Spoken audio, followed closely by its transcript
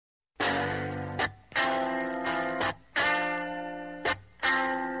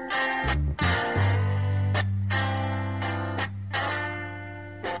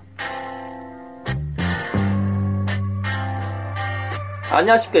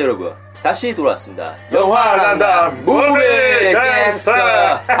안녕하십니까 여러분, 다시 돌아왔습니다. 영화란다 무비갱스터.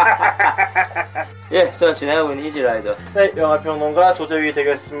 예, 저는 진행하고 있는 이지라이더. 네, 영화평론가 조재위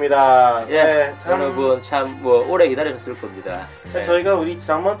되겠습니다. 예, 네, 여러분 참 오래 기다리셨을 겁니다. 네. 저희가 우리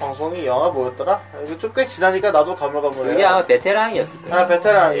지난번 방송이 영화 뭐였더라? 이거 좀 꽤 지나니까 나도 가물가물해요. 이게 아마 베테랑이었을 거예요.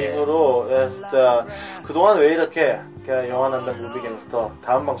 베테랑 이후로 예, 진짜 그동안 왜 이렇게 영화난다 무비갱스터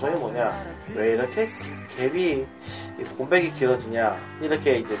다음 방송이 뭐냐? 왜 이렇게 갭이 공백이 길어지냐?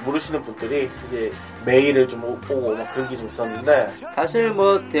 이렇게 이제 물으시는 분들이 이제 메일을 좀 오고 막 그런 게 좀 있었는데, 사실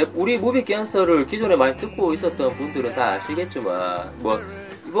우리 무비갱스터를 기존에 많이 듣고 있었던 분들은 다 아시겠지만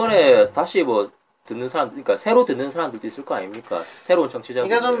이번에 다시 듣는 사람, 그러니까 새로 듣는 사람들도 있을 거 아닙니까? 새로운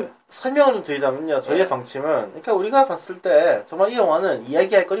청취자분들. 그러니까 좀 설명을 좀 드리자면요. 저희의 방침은, 그러니까 우리가 봤을 때 정말 이 영화는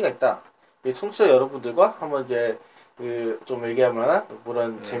이야기할 거리가 있다. 청취자 여러분들과 한번 이제 좀 얘기하면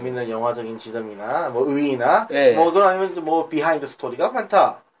그런 재밌는 영화적인 지점이나 의의나 그런 아니면 비하인드 스토리가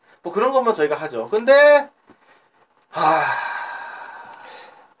많다. 그런 것만 저희가 하죠. 근데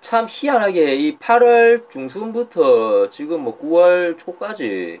참 희한하게 이 8월 중순부터 지금 9월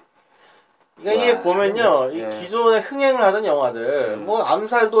초까지, 그러니까 이게 보면요, 이 기존에 흥행을 하던 영화들,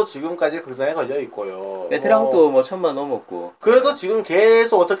 암살도 지금까지 극장에 걸려 있고요. 베테랑도 1,000만 넘었고. 그래도 지금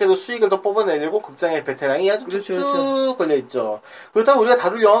계속 어떻게든 수익을 더 뽑아내려고 극장에 베테랑이 아주 그렇죠, 쭉 걸려 있죠. 그렇다고 우리가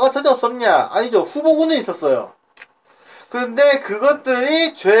다룰 영화가 전혀 없었냐? 아니죠. 후보군은 있었어요. 근데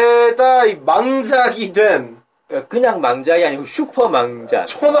그것들이 죄다 이 망작이 된, 그냥 망작이 아니고 슈퍼 망작.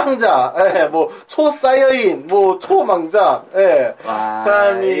 초망작, 초사이어인, 초망작, 와,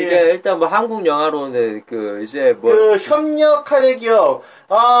 참, 이게 일단 한국 영화로는 협력할의 기억.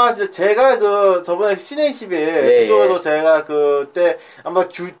 진짜 제가 저번에 시네21 그쪽에도 제가 그때 아마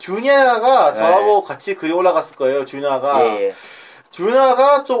준야가 저하고 같이 글이 올라갔을 거예요, 준야가.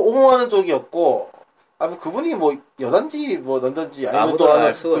 준야가 좀 옹호하는 쪽이었고, 그분이 여잔지, 남잔지,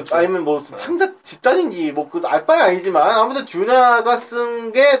 아니면 창작 집단인지, 알 바는 아니지만, 아무튼 준하가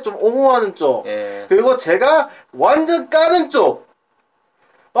쓴 게 좀 옹호하는 쪽. 그리고 제가 완전 까는 쪽.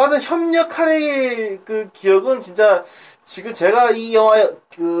 맞아, 협력할의 기억은 진짜, 지금 제가 이 영화,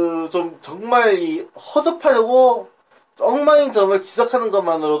 좀 정말 허접하려고 엉망인 점을 지적하는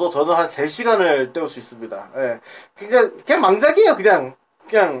것만으로도 저는 한 3시간을 때울 수 있습니다. 그냥 망작이에요,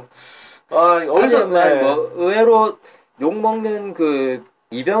 그냥. 어디서, 의외로 욕먹는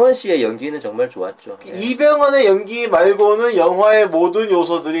이병헌 씨의 연기는 정말 좋았죠. 이병헌의 연기 말고는 영화의 모든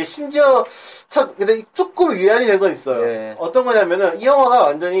요소들이 심지어 근데 조금 위안이 된 건 있어요. 어떤 거냐면은, 이 영화가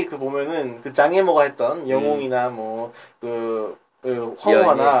완전히 보면은, 장애모가 했던 영웅이나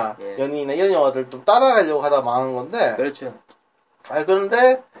황후화나 연인이나 이런 영화들 좀 따라가려고 하다 망한 건데. 그렇죠.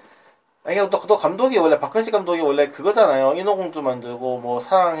 그런데, 또 감독이 원래, 박근식 감독이 원래 그거잖아요. 인어공주 만들고,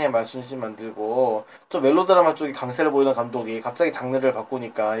 사랑의 말순신 만들고, 좀 멜로드라마 쪽이 강세를 보이는 감독이 갑자기 장르를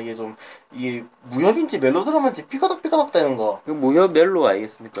바꾸니까, 이게 무협인지 멜로드라마인지 삐거덕삐거덕 되는 거. 무협 멜로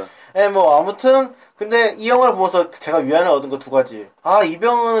아니겠습니까? 아무튼, 근데 이 영화를 보면서 제가 위안을 얻은 거 2가지.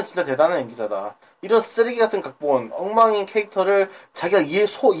 이병헌은 진짜 대단한 연기자다. 이런 쓰레기 같은 각본, 엉망인 캐릭터를 자기가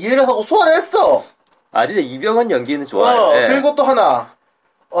이해를 하고 소화를 했어! 진짜 이병헌 연기는 좋아요. 그리고 또 하나.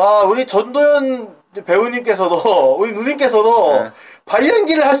 우리 전도연 배우님께서도, 우리 누님께서도,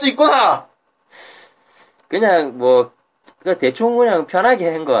 발연기를 할 수 있구나! 그냥 대충 그냥 편하게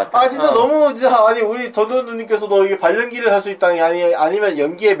한 것 같아. 진짜 너무, 우리 전도연 누님께서도 이게 발연기를 할 수 있다니, 아니면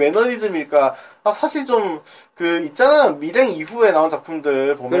연기의 매너리즘일까. 사실 좀, 있잖아. 밀행 이후에 나온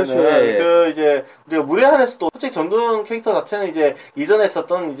작품들 보면은. 그렇죠, 우리가 무례한에서도, 솔직히 전도연 캐릭터 자체는 이전에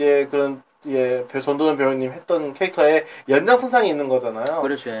했었던 그런, 전도연 배우님 했던 캐릭터에 연장선상이 있는 거잖아요.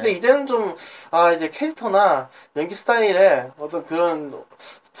 그렇죠. 근데 이제는 좀, 이제 캐릭터나 연기 스타일에 어떤 그런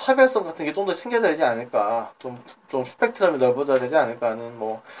차별성 같은 게 좀 더 생겨야 되지 않을까. 좀 스펙트럼이 넓어져야 되지 않을까 하는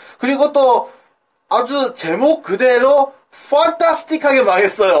그리고 또 아주 제목 그대로 판타스틱하게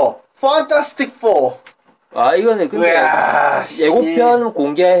망했어요. 판타스틱 4. 이거는 근데 예고편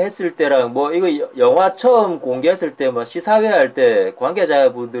공개했을 때랑 이거 영화 처음 공개했을 때 시사회 할 때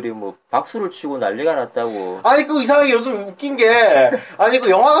관계자분들이 박수를 치고 난리가 났다고. 이상하게 요즘 웃긴 게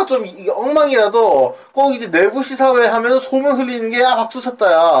영화가 좀 엉망이라도 꼭 이제 내부 시사회 하면 소문 흘리는 게 박수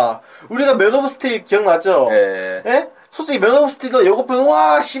쳤다야. 우리가 맨 오브 스테이 기억나죠? 솔직히 맨 오브 스테이도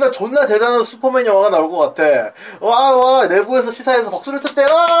예고편 씨발 존나 대단한 슈퍼맨 영화가 나올 것 같아. 내부에서 시사회에서 박수를 쳤대.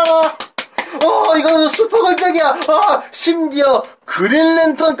 이거는 슈퍼 걸작이야! 심지어,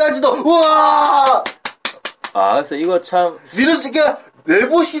 그린랜턴까지도, 우와! 그래서 이거 참.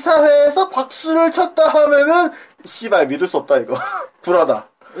 내부 시사회에서 박수를 쳤다 하면은, 씨발, 믿을 수 없다, 이거. 불하다.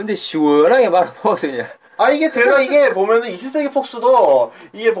 근데 시원하게 말아먹었어, 그냥. 이게 대박, 이게 보면은 20세기 폭스도,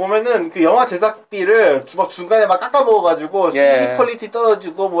 이게 보면은 그 영화 제작비를 막 중간에 막 깎아먹어가지고, CG 퀄리티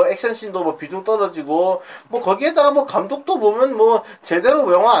떨어지고, 뭐 액션씬도 뭐 비중 떨어지고, 뭐 거기에다가 뭐 감독도 보면 뭐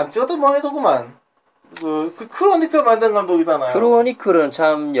제대로 영화 안 찍어도 뭐 해도구만. 그 크로니클 만든 감독이잖아요. 크로니클은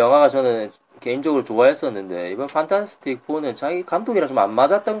참 영화가 저는 개인적으로 좋아했었는데, 이번 판타스틱 4는 자기 감독이랑 좀 안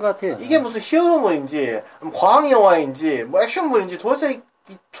맞았던 것 같아요. 이게 무슨 히어로물인지, 과학영화인지, 뭐 액션물인지 도대체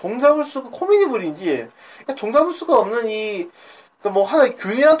종잡을 수가, 코미디물인지, 종잡을 수가 없는 그러니까 뭐 하나의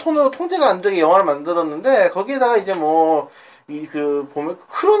균일한 톤으로 통제가 안 되게 영화를 만들었는데, 거기에다가 이제 뭐, 보면,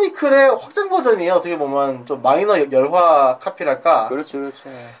 크로니클의 확장 버전이에요. 어떻게 보면, 좀 마이너 열화 카피랄까? 그렇죠, 그렇죠.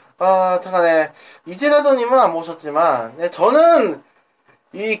 잠깐에, 이제라도님은 안 보셨지만, 저는,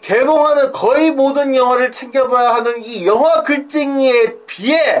 이 개봉하는 거의 모든 영화를 챙겨봐야 하는 이 영화 글쟁이에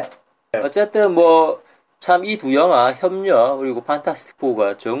비해, 어쨌든 뭐, 참 이 두 영화 협력 그리고 판타스틱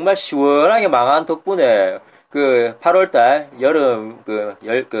 4가 정말 시원하게 망한 덕분에 그 8월달 여름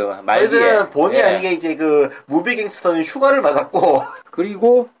말기에 저희들은 본의 아니게 이제 그 무비갱스터는 휴가를 맞았고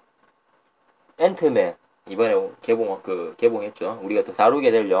그리고 앤트맨 이번에 개봉했죠. 우리가 또 다루게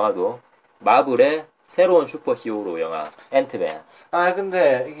될 영화도 마블의 새로운 슈퍼히어로 영화 앤트맨.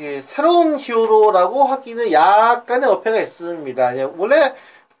 근데 이게 새로운 히어로라고 하기는 약간의 어폐가 있습니다. 원래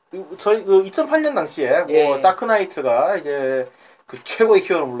저희 2008년 당시에 뭐 다크나이트가 이제 그 최고의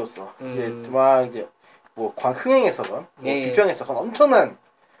히어로물로서 이제 막 이제 뭐 흥행에서건 뭐 비평에서건 엄청난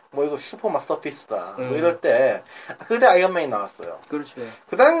뭐 이거 슈퍼 마스터피스다 뭐 이럴 때 그때 아이언맨이 나왔어요. 그렇죠.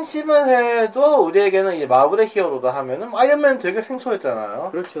 그 당시만 해도 우리에게는 이제 마블의 히어로다 하면은 아이언맨 되게 생소했잖아요.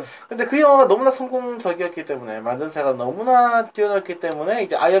 그렇죠. 근데 그 영화가 너무나 성공적이었기 때문에 만듦새가 너무나 뛰어났기 때문에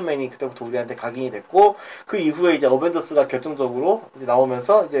이제 아이언맨이 그때부터 우리한테 각인이 됐고 그 이후에 이제 어벤져스가 결정적으로 이제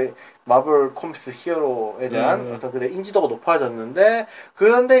나오면서 이제 마블 코믹스 히어로에 대한 어떤 그의 인지도가 높아졌는데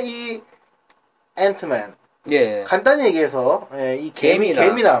그런데 이 앤트맨 간단히 얘기해서 이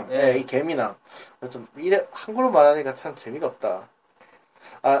개미남 이 개미남 좀 이래 한글로 말하니까 참 재미가 없다.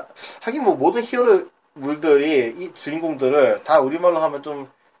 하긴 뭐 모든 히어로 물들이 이 주인공들을 다 우리말로 하면 좀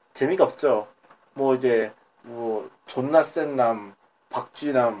재미가 없죠. 뭐 이제 뭐 존나 센 남,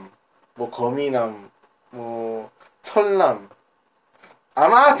 박쥐남, 뭐 거미남, 뭐 철남.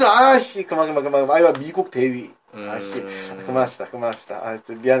 그만. 미국 대위. 그만합시다.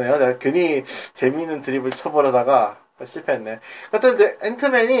 미안해요. 내가 괜히 재미있는 드립을 쳐버려다가 실패했네. 하여튼 그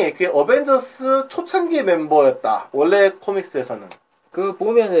앤트맨이 그 어벤져스 초창기 멤버였다. 원래 코믹스에서는. 그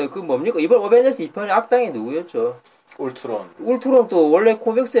보면은 그 뭡니까? 이번 어벤져스 2편의 악당이 누구였죠? 울트론도 원래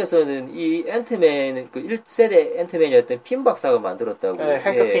코믹스에서는 이 앤트맨 그 1세대 앤트맨이었던 핀 박사가 만들었다고.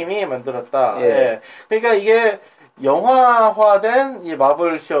 행크 핌이 만들었다. 그러니까 이게 영화화된 이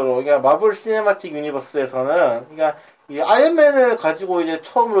마블 히어로, 그러니까 마블 시네마틱 유니버스에서는, 그러니까 이 아이언맨을 가지고 이제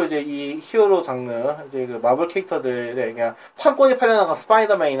처음으로 이제 이 히어로 장르, 이제 그 마블 캐릭터들의, 그러니까 판권이 팔려나간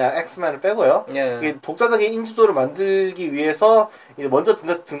스파이더맨이나 엑스맨을 빼고요. 이게 독자적인 인지도를 만들기 위해서 이제 먼저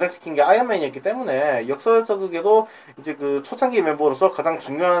등장시킨 게 아이언맨이었기 때문에 역설적이게도 이제 그 초창기 멤버로서 가장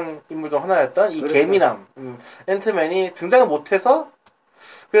중요한 인물 중 하나였던 이 개미남, 앤트맨이 등장을 못해서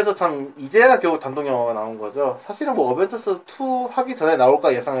그래서 참 이제야 겨우 단독 영화가 나온 거죠. 사실은 뭐 어벤져스 2 하기 전에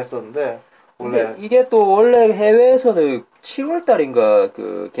나올까 예상했었는데 원래 이게 또 원래 해외에서는 7월 달인가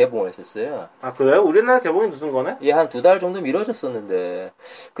그 개봉을 했었어요. 그래요? 우리나라 개봉이 늦은 거네? 한 2달 정도 미뤄졌었는데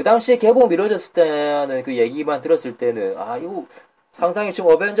그 당시에 개봉 미뤄졌을 때는 그 얘기만 들었을 때는 이거 상당히 지금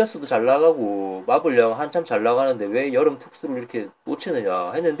어벤져스도 잘 나가고 마블 영화 한참 잘 나가는데 왜 여름 특수를 이렇게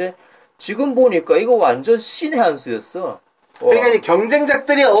놓치느냐 했는데 지금 보니까 이거 완전 신의 한 수였어. 그러니까 이제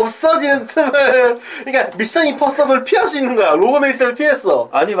경쟁작들이 없어지는 틈을, 그러니까 미션 임퍼서블을 피할 수 있는 거야. 로건 에이스를 피했어.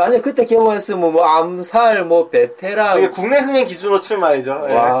 아니 만약 그때 개봉했으면 뭐 암살, 뭐 베테랑. 이게 국내 흥행 기준으로 치면 말이죠.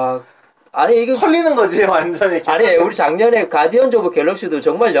 와, 아니 이거 털리는 거지 완전히. 아니 우리 작년에 가디언즈 오브 갤럭시도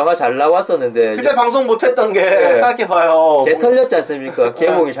정말 영화 잘 나왔었는데 그때 방송 못했던 게 생각해봐요. 개 털렸지 않습니까?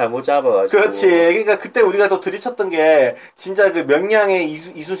 개봉이 잘못 잡아가지고. 그렇지. 그러니까 그때 우리가 더 들이쳤던 게 진짜 그 명량의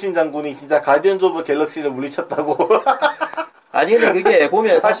이순신 장군이 진짜 가디언즈 오브 갤럭시를 물리쳤다고. 아니 근데 그게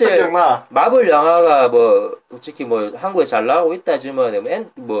보면 사실 마블 영화가 뭐 솔직히 뭐 한국에 잘 나오고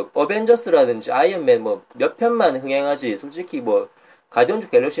있다지만 뭐 어벤져스라든지 아이언맨 뭐 몇 편만 흥행하지 솔직히 뭐 가디언즈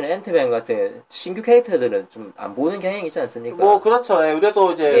갤럭시나 앤트맨 같은 신규 캐릭터들은 좀 안 보는 경향이 있지 않습니까? 뭐 그렇죠.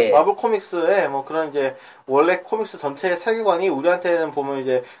 우리도 이제 마블 코믹스에 뭐 그런 이제 원래 코믹스 전체의 세계관이 우리한테는 보면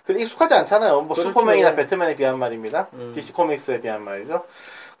이제 익숙하지 않잖아요. 뭐 그렇죠. 슈퍼맨이나 배트맨에 비한 말입니다. DC 코믹스에 비한 말이죠.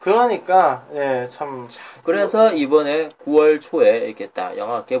 그러니까 참 그래서 이번에 9월 초에 이렇게 딱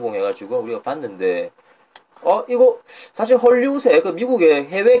영화 개봉해가지고 우리가 봤는데 이거 사실 헐리우드에 그 미국에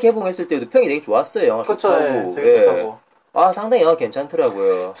해외 개봉했을 때도 평이 되게 좋았어요. 영화 그렇죠. 좋다고. 되게 좋다고. 아, 상당히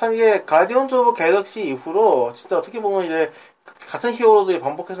괜찮더라고요. 참 이게 가디언즈 오브 갤럭시 이후로 진짜 어떻게 보면 이제 같은 히어로들이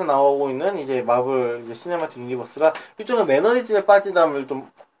반복해서 나오고 있는 이제 마블 이제 시네마틱 유니버스가 일종의 매너리즘에 빠진 감을 좀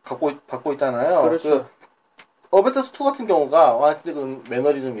받고 있잖아요. 그렇죠. 어벤져스 2 같은 경우가 완전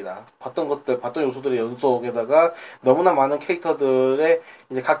매너리즘이다. 봤던 요소들의 연속에다가 너무나 많은 캐릭터들의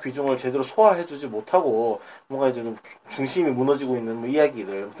이제 각 비중을 제대로 소화해주지 못하고 뭔가 이제 좀 중심이 무너지고 있는 뭐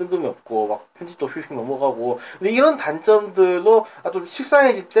이야기를 뜬금이 없고 막 편집도 휙휙 넘어가고 근데 이런 단점들로 좀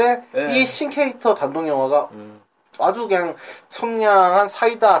식상해질 때 이 신캐릭터 단독 영화가 아주 그냥 청량한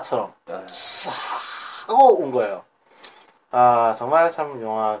사이다처럼 싹 하고 온 거예요. 아 정말 참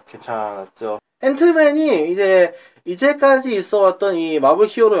영화 괜찮았죠. 앤트맨이 이제까지 있어왔던 이 마블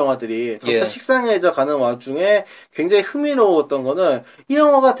히어로 영화들이 점차 식상해져 가는 와중에 굉장히 흥미로웠던 거는 이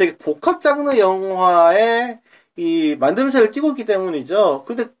영화가 되게 복합 장르 영화의 이 만듦새를 띠고 있기 때문이죠.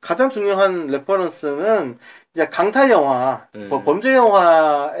 근데 가장 중요한 레퍼런스는 이제 강탈 영화, 범죄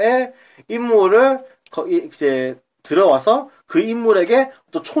영화의 인물을 이제 들어와서 그 인물에게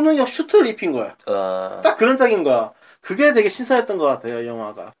또 초능력 슈트를 입힌 거야. 딱 그런 짝인 거야. 그게 되게 신선했던 것 같아요, 이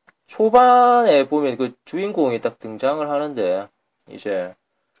영화가. 초반에 보면 그 주인공이 딱 등장을 하는데, 이제,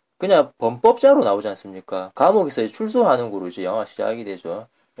 그냥 범법자로 나오지 않습니까? 감옥에서 출소하는 거로 이제 영화 시작이 되죠.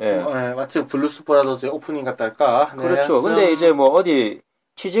 예. 네, 마치 블루스 브라더즈의 오프닝 같다 할까? 네, 그렇죠. 근데 이제 뭐 어디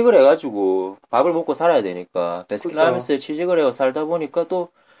취직을 해가지고 밥을 먹고 살아야 되니까, 베스킨라빈스에 취직을 해서 살다 보니까 또,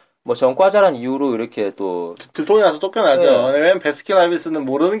 뭐 전과자란 이유로 이렇게 또 들통이 나서 쫓겨나죠. 네. 왜냐면 베스킨라빈스는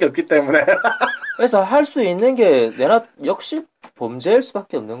모르는 게 없기 때문에. 그래서 할 수 있는 게 내나 역시 범죄일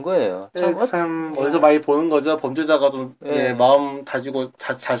수밖에 없는 거예요. 참 어디서 많이 보는 거죠. 범죄자가 좀 마음 다지고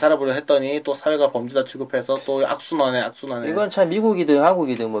잘 살아보려 했더니 또 사회가 범죄자 취급해서 또 악순환에. 이건 참 미국이든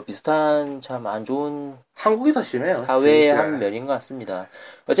한국이든 뭐 비슷한 참 안 좋은 한국이 더 심해요. 사회의 한 면인 것 같습니다.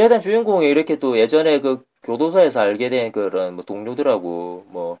 어쨌든 주인공이 이렇게 또 예전에 그 교도소에서 알게 된 그런 뭐 동료들하고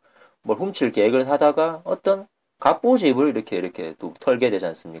뭘 훔칠 계획을 하다가 어떤 갑부집을 이렇게 또 털게 되지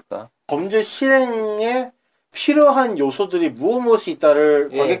않습니까? 범죄 실행에 필요한 요소들이 무엇이 있다를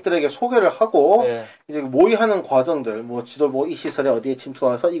관객들에게 소개를 하고 이제 모의하는 과정들, 이 시설에 어디에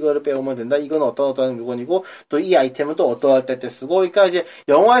침투해서 이거를 빼오면 된다. 이건 어떤 물건이고 또 이 아이템은 또 어떠할 때 쓰고. 그러니까 이제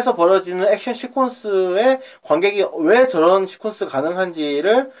영화에서 벌어지는 액션 시퀀스에 관객이 왜 저런 시퀀스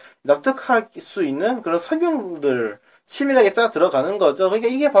가능한지를 납득할 수 있는 그런 설명들. 치밀하게 짜 들어가는 거죠. 그러니까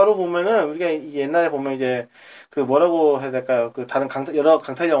이게 바로 보면은 우리가 옛날에 보면 이제 그 뭐라고 해야 될까요? 그 다른 여러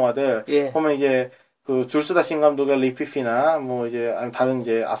강탈 영화들 보면 이제 그 줄스다 신 감독의 리피피나 뭐 이제 다른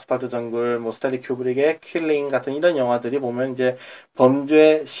이제 아스팔트 정글, 스탠리 큐브릭의 킬링 같은 이런 영화들이 보면 이제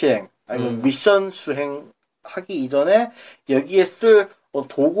범죄 시행 아니면 미션 수행하기 이전에 여기에 쓸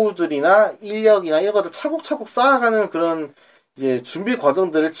도구들이나 인력이나 이런 것들 차곡차곡 쌓아가는 그런 이제 준비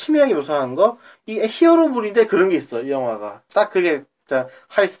과정들을 치밀하게 묘사한 거, 이게 히어로물인데 그런 게 있어, 이 영화가. 딱 그게 진짜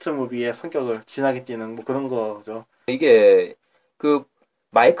하이스트 무비의 성격을 진하게 띠는 뭐 그런 거죠. 이게 그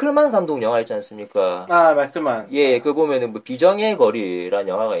마이클만 감독 영화 있지 않습니까? 아, 마이클만. 예, 그 보면은 뭐 비정의 거리라는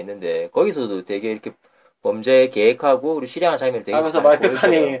영화가 있는데 거기서도 되게 이렇게 범죄 계획하고 그리고 실행하는 장면이 되게 그래서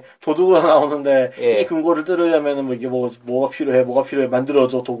마이클칸이 도둑으로 나오는데 이 금고를 뜯으려면은 뭐 이게 뭐가 필요해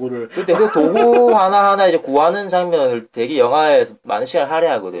만들어줘 도구를. 근데 그 도구 하나하나 이제 구하는 장면을 되게 영화에서 많은 시간을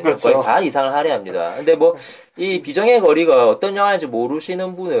할애하거든요. 그렇죠. 거의 반 이상을 할애합니다. 근데 이 비정의 거리가 어떤 영화인지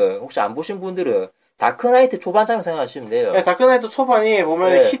모르시는 분은 혹시 안 보신 분들은 다크나이트 초반 장면 생각하시면 돼요. 네, 다크나이트 초반이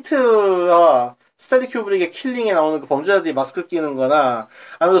보면 히트와 스탠리 큐브릭의 킬링에 나오는 그 범죄자들이 마스크 끼는 거나,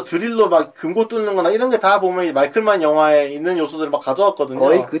 아니면 드릴로 막 금고 뚫는 거나, 이런 게 다 보면 마이클만 영화에 있는 요소들을 막 가져왔거든요.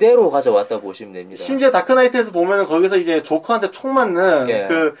 거의 그대로 가져왔다 보시면 됩니다. 심지어 다크나이트에서 보면은 거기서 이제 조커한테 총 맞는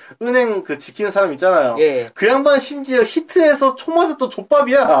그 은행 그 지키는 사람 있잖아요. 그 양반 심지어 히트에서 총 맞아 또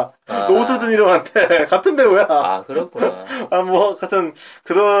족밥이야. 로버트 드니로한테. 같은 배우야. 아, 그렇구나. 같은,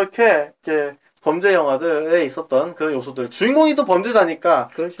 그렇게, 이제, 범죄 영화들에 있었던 그런 요소들. 주인공이 또 범죄자니까.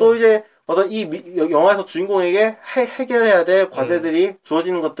 그렇죠. 또 이제, 영화에서 주인공에게 해결해야 될 과제들이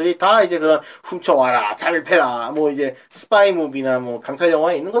주어지는 것들이 다 이제 그런 훔쳐와라, 잠입해라, 이제 스파이 무비나 강탈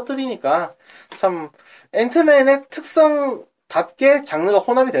영화에 있는 것들이니까 참 앤트맨의 특성답게 장르가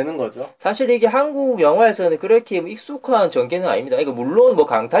혼합이 되는 거죠. 사실 이게 한국 영화에서는 그렇게 익숙한 전개는 아닙니다. 그러니까 물론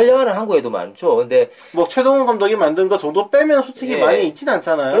강탈 영화는 한국에도 많죠. 근데 최동훈 감독이 만든 거 정도 빼면 솔직히 많이 있진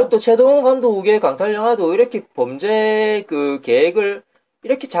않잖아요. 그리고 또 최동훈 감독의 강탈 영화도 이렇게 범죄 그 계획을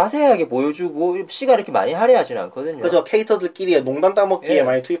이렇게 자세하게 보여주고 시간 이렇게 많이 할애하지는 않거든요. 그죠. 캐릭터들끼리 농담 따먹기에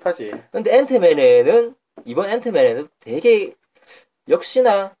많이 투입하지. 근데 이번 앤트맨에는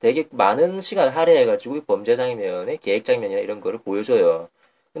역시나 되게 많은 시간을 할애해가지고 범죄 장면의 계획 장면이나 이런 거를 보여줘요.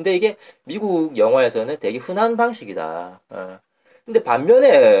 근데 이게 미국 영화에서는 되게 흔한 방식이다. 근데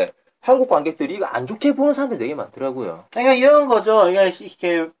반면에 한국 관객들이 이거 안 좋게 보는 사람들이 되게 많더라고요. 그러니까 이런 거죠.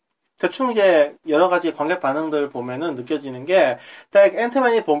 이렇게 대충 이제 여러 가지 관객 반응들 보면은 느껴지는 게, 딱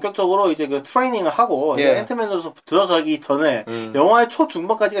앤트맨이 본격적으로 이제 그 트레이닝을 하고, 예. 앤트맨으로서 들어가기 전에, 영화의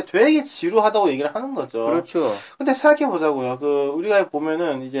초중반까지가 되게 지루하다고 얘기를 하는 거죠. 그렇죠. 근데 생각해보자고요. 우리가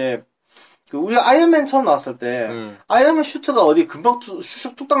보면은 이제, 우리가 아이언맨 처음 나왔을 때, 아이언맨 슈트가 어디 금방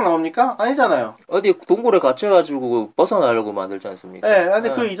슉슉 뚝딱 나옵니까? 아니잖아요. 어디 동굴에 갇혀가지고 벗어나려고 만들지 않습니까? 네,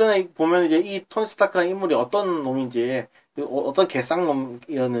 근데 그 이전에 보면 이제 이 토니 스타크라는 인물이 어떤 놈인지, 어떤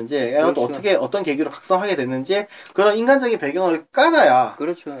개쌍놈이었는지, 그렇죠. 어떤 계기로 각성하게 됐는지, 그런 인간적인 배경을 깔아야.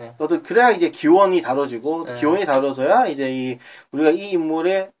 그렇죠. 예. 그래야 이제 기원이 다뤄지고, 기원이 다뤄져야 이제 우리가 이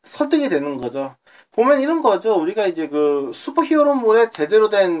인물에 설득이 되는 거죠. 보면 이런 거죠. 우리가 이제 슈퍼 히어로물에 제대로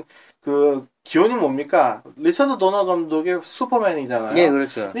된 기원이 뭡니까? 리처드 도너 감독의 슈퍼맨이잖아요. 네,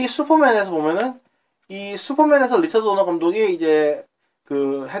 그렇죠. 이 슈퍼맨에서 보면은, 이 슈퍼맨에서 리처드 도너 감독이 이제,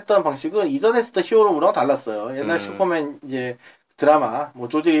 했던 방식은 이전에 했던 히어로물하고 달랐어요. 옛날 슈퍼맨 이제 드라마,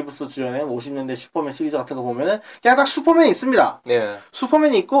 조지 리브스 주연의 50년대 슈퍼맨 시리즈 같은 거 보면은 그냥 딱 슈퍼맨이 있습니다. 네.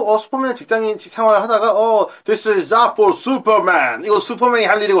 슈퍼맨이 있고, 슈퍼맨 직장인 생활을 하다가, this is job for Superman. 이거 슈퍼맨이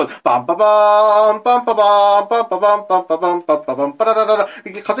할 일이고, 빰빠밤, 빰빠밤, 빰빠밤, 빰빠밤, 빰빠밤, 빠라라라.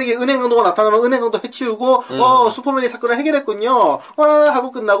 이렇게 갑자기 은행 강도가 나타나면 은행 강도 해치우고, 슈퍼맨이 사건을 해결했군요.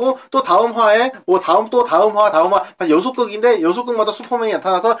 하고 끝나고, 또 다음 화에, 다음 화, 6극인데, 6극마다 슈퍼맨이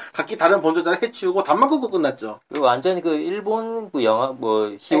나타나서 각기 다른 범죄자를 해치우고, 단만 끄고 끝났죠. 완전히 일본 영화,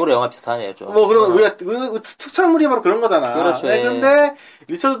 히어로 영화 비슷하네요, 좀. 그리고 우리가, 특촬물이 바로 그런 거잖아. 그렇죠. 네, 근데,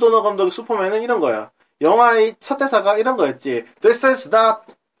 리처드 도너 감독의 슈퍼맨은 이런 거야. 영화의 첫 대사가 이런 거였지. This is not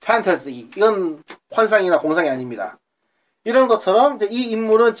fantasy. 이건 환상이나 공상이 아닙니다. 이런 것처럼, 이제 이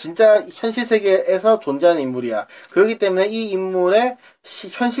인물은 진짜 현실 세계에서 존재하는 인물이야. 그렇기 때문에 이 인물의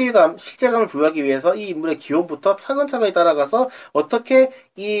실제감을 부여하기 위해서 이 인물의 기원부터 차근차근히 따라가서 어떻게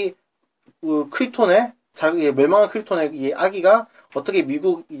크리톤의 멸망한 크리톤의 이 아기가 어떻게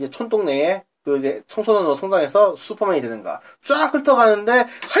미국 이제 촌동 내에 이제 청소년으로 성장해서 슈퍼맨이 되는가. 쫙 훑어가는데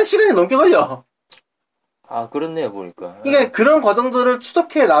 1시간이 넘게 걸려. 아, 그렇네요, 보니까. 그러니까 그런 과정들을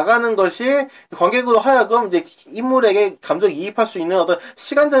추적해 나가는 것이 관객으로 하여금 이제 인물에게 감정이입할 수 있는 어떤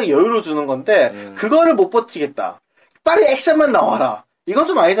시간적인 여유를 주는 건데, 그거를 못 버티겠다. 빨리 액션만 나와라. 이건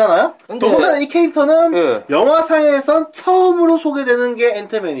좀 아니잖아요? 더군다나 이 캐릭터는 영화사에선 처음으로 소개되는 게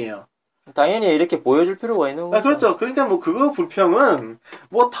앤트맨이에요. 당연히 이렇게 보여줄 필요가 있는 거죠. 그렇죠. 그러니까 그거 불평은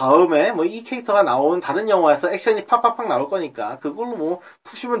다음에 이 캐릭터가 나온 다른 영화에서 액션이 팍팍팍 나올 거니까 그걸로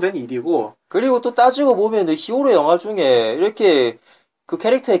푸시면 된 일이고. 그리고 또 따지고 보면 히어로 영화 중에 이렇게 그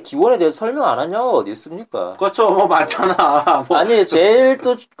캐릭터의 기원에 대해서 설명 안 한 영화가 어디 있습니까? 그렇죠. 많잖아. 아니, 제일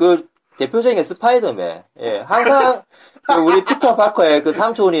또 대표적인 게 스파이더맨. 예, 항상 우리 피터 파커의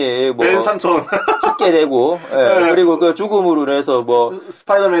삼촌이 벤 삼촌 죽게 되고, 예, 그리고 죽음으로 인해서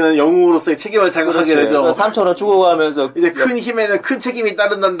스파이더맨은 영웅으로서의 책임을 자각하게 되죠. 삼촌은 죽어가면서 이제 큰 힘에는 큰 책임이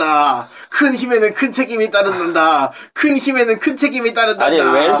따른단다. 큰 힘에는 큰 책임이 따른단다. 큰 힘에는 큰 책임이 따른단다. 아니,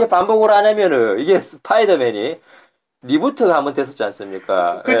 왜 이렇게 반복을 하냐면은 이게 스파이더맨이 리부트가 한번 됐었지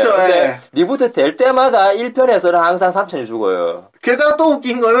않습니까? 그쵸, 예. 근데 리부트 될 때마다 1편에서는 항상 삼촌이 죽어요. 게다가 또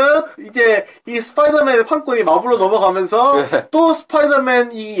웃긴 거는, 이제, 이 스파이더맨의 판권이 마블로 넘어가면서, 또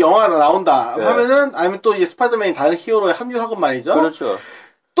스파이더맨 이 영화가 나온다. 하면은, 아니면 또 이제 스파이더맨이 다른 히어로에 합류하건 말이죠. 그렇죠.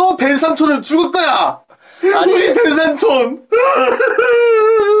 또 벤 삼촌은 죽을 거야! 아니, 우리 벤 삼촌!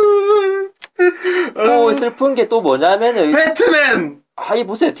 또 슬픈 게 또 뭐냐면은, 배트맨! 이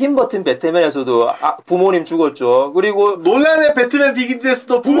보세요. 팀 버튼 배트맨에서도 부모님 죽었죠. 그리고 논란의 배트맨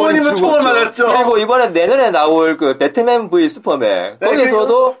비긴즈에서도 부모님은 총을 맞았죠. 그리고 이번에 내년에 나올 배트맨 v 슈퍼맨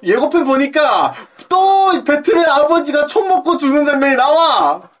거기서도 예고편 보니까 또 배트맨 아버지가 총 먹고 죽는 장면이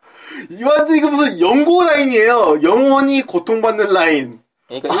나와. 완전 이거 무슨 영고 라인이에요. 영원히 고통받는 라인.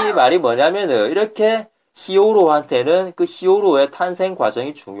 그러니까 이 말이 뭐냐면은 이렇게 히어로한테는 그 히어로의 탄생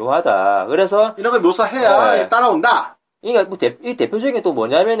과정이 중요하다. 그래서 이런 걸 묘사해야 따라온다. 그러니까 이 대표적인 또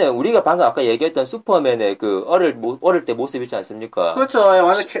뭐냐면은 우리가 방금 아까 얘기했던 슈퍼맨의 어릴 때 모습 있지 않습니까? 그렇죠.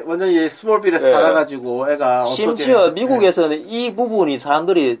 완전 이 스몰빌에서 자라가지고 애가 심지어 미국에서는 이 부분이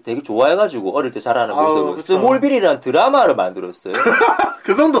사람들이 되게 좋아해가지고 어릴 때 자라는 모습을 스몰빌이라는 드라마를 만들었어요.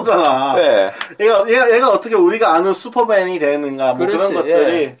 그 정도잖아. 네. 얘가 어떻게 우리가 아는 슈퍼맨이 되는가 그런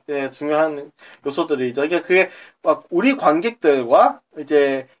것들이 중요한 요소들이죠. 그러니까 그게 막 우리 관객들과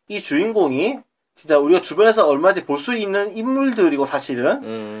이제 이 주인공이 진짜 우리가 주변에서 얼마든지 볼 수 있는 인물들이고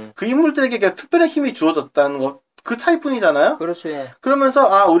사실은 그 인물들에게 특별한 힘이 주어졌다는 그 차이뿐이잖아요. 그렇죠. 예.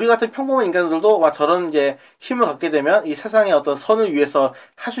 그러면서 우리 같은 평범한 인간들도 저런 이제 힘을 갖게 되면 이 세상의 어떤 선을 위해서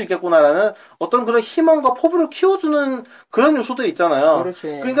할 수 있겠구나라는 어떤 그런 희망과 포부를 키워주는 그런 요소들이 있잖아요. 그렇죠.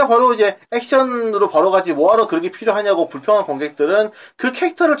 예. 그러니까 바로 이제 액션으로 바로 가지 뭐하러 그렇게 필요하냐고 불평한 관객들은 그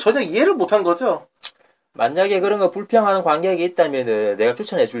캐릭터를 전혀 이해를 못한 거죠. 만약에 그런 거 불평하는 관객이 있다면은 내가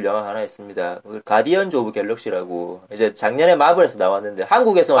추천해줄 영화 하나 있습니다. 가디언즈 오브 갤럭시라고 이제 작년에 마블에서 나왔는데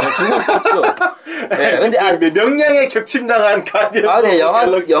한국에서 완전 주목 있었죠. 네, 근데 명량에 격침당한 가디언즈 오브 네,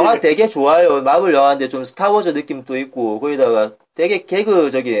 갤럭시. 영화 되게 좋아요. 마블 영화인데 좀 스타워즈 느낌도 있고 거기다가 되게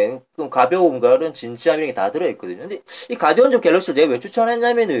개그적인 좀 가벼운 그런 진지함 이런 게 다 들어있거든요. 근데 이 가디언즈 오브 갤럭시를 내가 왜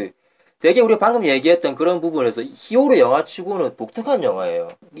추천했냐면은 되게 우리가 방금 얘기했던 그런 부분에서 히어로 영화치고는 독특한 영화예요.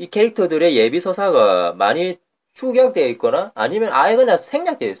 이 캐릭터들의 예비 서사가 많이 축약되어 있거나 아니면 아예 그냥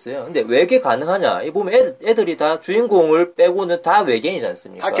생략되어 있어요. 근데 왜 이게 가능하냐? 이 보면 애들이 다 주인공을 빼고는 다 외계인이지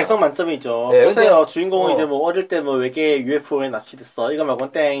않습니까? 다 개성 만점이죠. 네, 보세요. 근데, 주인공은 이제 뭐 어릴 때 뭐 외계 UFO에 납치됐어. 이거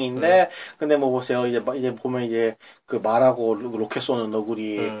말고는 땡인데, 근데 뭐 보세요. 이제 보면 이제 그 말하고 로켓 쏘는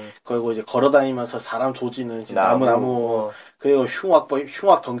너구리, 그리고 이제 걸어다니면서 사람 조지는 나무. 그리고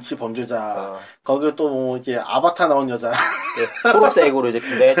흉악 덩치 범죄자. 거기 또 뭐 이제 아바타 나온 여자. 네, 초록색으로 이제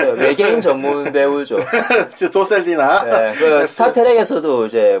굉장히 외계인 전문 배우죠. 조셀리나. 네, 그 스타트랙에서도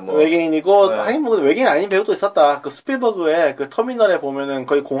이제 뭐 외계인이고, 아니 뭐 외계인 아닌 배우도 있었다. 그 스필버그의 그 터미널에 보면은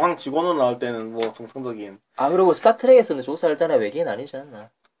거의 공항 직원으로 나올 때는 뭐 정상적인. 그리고 스타트랙에서는 조살다나 외계인 아니지 않나?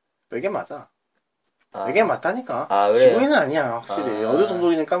 외계인 맞아. 외계인 맞다니까. 그래요? 지구인은 아니야, 확실히. 어느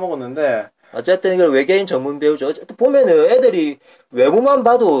정도인지 까먹었는데. 어쨌든 그 외계인 전문 배우죠. 어쨌든 보면은 애들이 외모만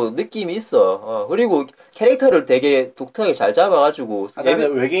봐도 느낌이 있어. 그리고 캐릭터를 되게 독특하게 잘 잡아가지고. 근데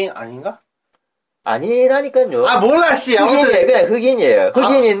외계인 아닌가? 아니라니까요. 몰라, 씨. 흑인이에요. 그냥 흑인이에요.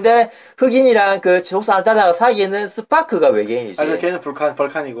 흑인인데, 흑인이랑 그 조사 따라가 사귀는 스파크가 외계인이지. 걔는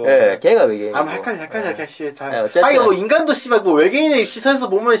벌칸이고. 네, 걔가 외계인이고. 헷갈려, 씨. 다. 어쨌든. 뭐 인간도 씨발, 뭐 외계인의 시선에서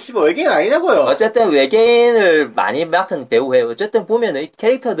보면 씨발 외계인 아니냐고요. 어쨌든 외계인을 많이 맡은 배우예요. 어쨌든 보면은 이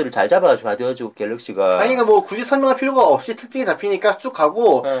캐릭터들을 잘 잡아가지고 가디언즈 갤럭시가. 그러니까 뭐 굳이 설명할 필요가 없이 특징이 잡히니까 쭉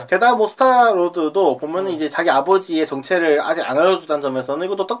가고, 게다가 뭐 스타로드도 보면은 이제 자기 아버지의 정체를 아직 안 알려주다는 점에서는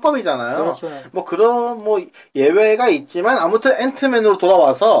이것도 떡밥이잖아요. 그렇죠. 뭐 그런 뭐 예외가 있지만 아무튼 앤트맨으로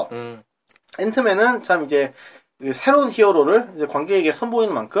돌아와서 앤트맨은 참 이제 새로운 히어로를 이제 관객에게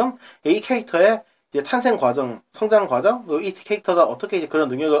선보이는 만큼 이 캐릭터의 이제 탄생 과정, 성장 과정, 이 캐릭터가 어떻게 이제 그런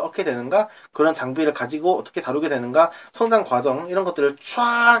능력을 얻게 되는가, 그런 장비를 가지고 어떻게 다루게 되는가, 성장 과정 이런 것들을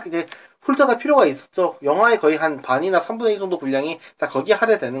쫙 이제 훑어갈 필요가 있었죠. 영화의 거의 한 반이나 3분의 1 정도 분량이 다 거기에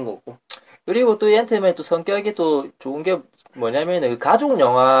할애되는 거고. 그리고 또 이 앤트맨 또 성격이 또 좋은 게 뭐냐면은 가족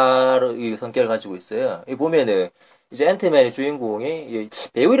영화의 성격을 가지고 있어요. 이 보면은 이제 앤트맨의 주인공이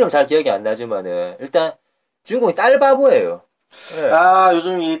배우 이름 잘 기억이 안 나지만은 일단 주인공이 딸바보예요. 네.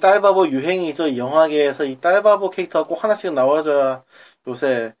 요즘 이 딸바보 유행이죠. 이 영화계에서 이 딸바보 캐릭터가 꼭 하나씩 나와줘야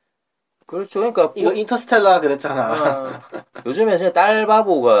요새. 그렇죠. 그러니까 이거 인터스텔라 그랬잖아. 요즘에 진짜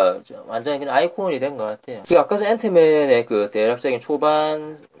딸바보가 완전히 그냥 아이콘이 된 것 같아요. 아까 전 앤트맨의 그 대략적인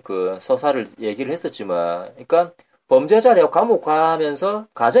초반 그 서사를 얘기를 했었지만, 그러니까 범죄자 내가 감옥 가면서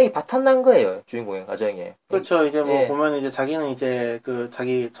가정이 바탕난 거예요. 주인공의 가정에. 그렇죠. 이제 뭐 보면 이제 자기는 이제 그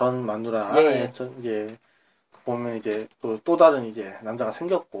자기 전 마누라 이제 보면 이제 또 다른 이제 남자가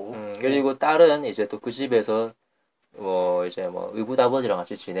생겼고. 그리고 딸은 이제 또 그 집에서 뭐 이제 뭐 의붓아버지랑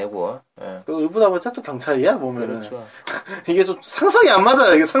같이 지내고. 그 의붓아버지가 또 경찰이야 보면은. 그렇죠. 이게 좀 상상이 안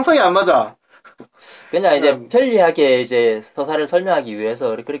맞아요. 이게 상상이 안 맞아. 그냥 이제 편리하게 이제 서사를 설명하기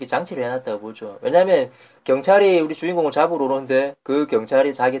위해서 그렇게 장치를 해놨다고 보죠. 왜냐면 경찰이 우리 주인공을 잡으러 오는데 그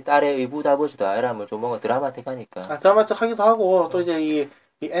경찰이 자기 딸의 의붓아버지다 이러면 좀 뭔가 드라마틱하니까. 드라마틱하기도 하고 또 이제 이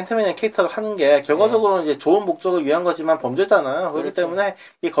앤트맨의 캐릭터가 하는 게 결과적으로는 이제 좋은 목적을 위한 거지만 범죄잖아요. 그렇기 때문에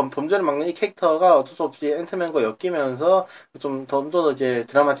이 범죄를 막는 이 캐릭터가 어쩔 수 없이 앤트맨과 엮이면서 좀 더 이제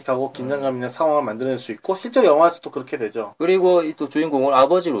드라마틱하고 긴장감 있는 상황을 만들어낼 수 있고 실제로 영화에서도 그렇게 되죠. 그리고 또 주인공은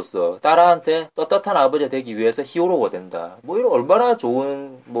아버지로서 딸한테 떳떳한 아버지가 되기 위해서 히어로가 된다. 뭐 이런 얼마나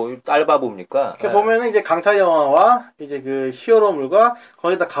좋은 뭐 딸바보입니까? 이렇게 보면은 이제 강탈 영화와 이제 그 히어로물과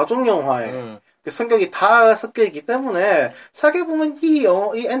거기다 가족 영화에 성격이 다 섞여 있기 때문에 생각해보면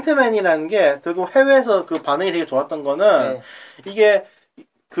이 앤트맨이라는 게 결국 해외에서 그 반응이 되게 좋았던 거는 이게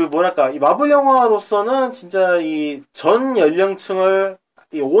그 뭐랄까 이 마블 영화로서는 진짜 이 전 연령층을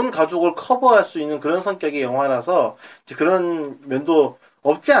이 온 가족을 커버할 수 있는 그런 성격의 영화라서 이제 그런 면도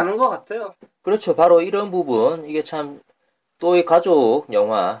없지 않은 것 같아요. 그렇죠. 바로 이런 부분 이게 참 또 이 가족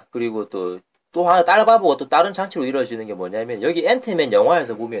영화 그리고 또 하나 딸바보가 또 다른 장치로 이루어지는 게 뭐냐면 여기 앤트맨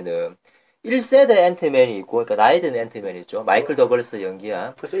영화에서 보면은 1세대 앤트맨이 있고, 그러니까 나이 든 앤트맨이 있죠. 마이클 더글래스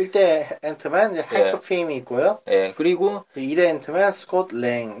연기한. 그래서 1대 앤트맨, 이제 헨크 핌이 있고요. 예, 그리고 2대 앤트맨, 스콧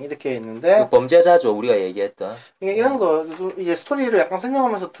랭, 이렇게 있는데. 그 범죄자죠, 우리가 얘기했던. 이런 거, 이제 스토리를 약간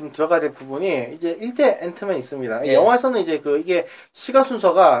설명하면서 좀 들어가야 될 부분이, 이제 1대 앤트맨이 있습니다. 영화에서는 이제 이게 시간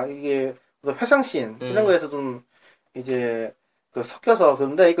순서가, 이게 회상씬, 이런 거에서 좀, 이제, 섞여서,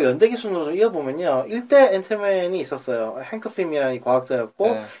 그런데 이거 연대기 순으로 좀 이어보면요. 1대 앤트맨이 있었어요. 헨크 핌이라는 이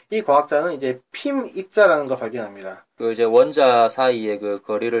과학자였고, 이 과학자는 이제 핌 입자라는 걸 발견합니다. 그 이제 원자 사이에 그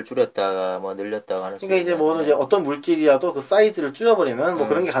거리를 줄였다가 뭐 늘렸다가 하는. 그러니까 이제 뭐 이제 어떤 물질이라도 그 사이즈를 줄여버리면 뭐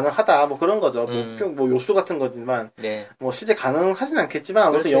그런 게 가능하다 뭐 그런 거죠. 뭐 요수 같은 거지만 뭐 실제 가능하진 않겠지만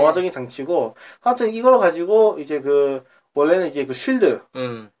아무튼 영화적인 장치고 하여튼 이걸 가지고 이제 원래는 이제 쉴드.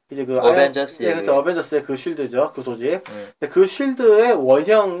 이제 어벤져스의 그렇죠. 어벤져스의 그 쉴드죠. 그 소집. 그 쉴드의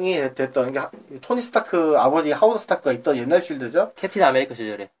원형이 됐던, 그러니까 토니 스타크 아버지 하워드 스타크가 있던 옛날 쉴드죠. 캡틴 아메리카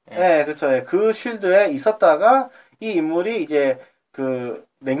시절에. 네, 그렇죠. 그 쉴드에 있었다가 이 인물이 이제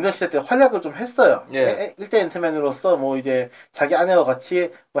냉전 시대 때 활약을 좀 했어요. 1대 앤트맨으로서 뭐 이제 자기 아내와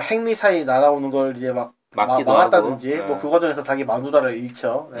같이 뭐 핵미사일 날아오는 걸 이제 막았다든지 뭐 그 과정에서 자기 마누라를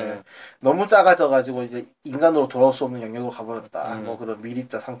잃죠. 너무 작아져가지고 이제 인간으로 돌아올 수 없는 영역으로 가버렸다. 뭐 그런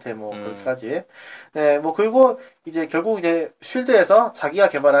미립자 상태 뭐 그렇게까지. 네, 뭐 그리고 이제 결국 이제 쉴드에서 자기가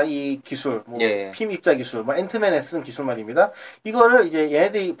개발한 이 기술, 뭐 핌 입자 기술, 뭐 앤트맨에 쓴 기술 말입니다. 이거를 이제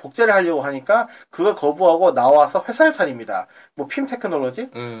얘네들이 복제를 하려고 하니까 그걸 거부하고 나와서 회사를 차립니다. 뭐 핌 테크놀로지.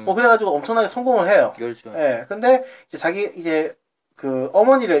 뭐 그래가지고 엄청나게 성공을 해요. 그렇죠. 예, 근데 이제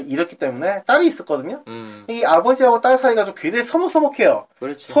어머니를 잃었기 때문에 딸이 있었거든요. 이 아버지하고 딸 사이가 좀 굉장히 서먹서먹해요.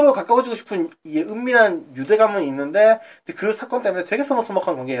 그렇죠. 서로 가까워지고 싶은 은밀한 유대감은 있는데 그 사건 때문에 되게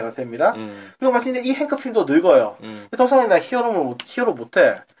서먹서먹한 관계가 됩니다. 그리고 마치 이 헨크 핌도 늙어요. 더 이상 나 히어로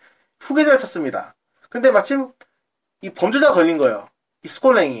못해. 후계자를 찾습니다. 근데 마침 이 범죄자가 걸린 거예요. 이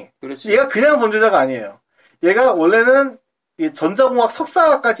스콜랭이. 그렇지. 얘가 그냥 범죄자가 아니에요. 얘가 원래는 이 전자공학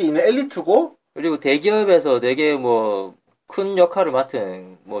석사까지 있는 엘리트고 그리고 대기업에서 되게 큰 역할을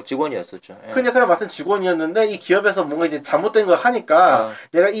맡은 직원이었었죠. 큰 역할을 맡은 직원이었는데 이 기업에서 뭔가 이제 잘못된 걸 하니까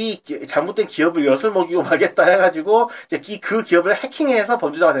내가 이 잘못된 기업을 엿을 먹이고 말겠다 해가지고 이제 그 기업을 해킹해서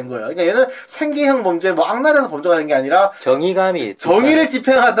범죄자가 된 거예요. 그러니까 얘는 생계형 범죄 악랄해서 범죄가 된 게 아니라 정의를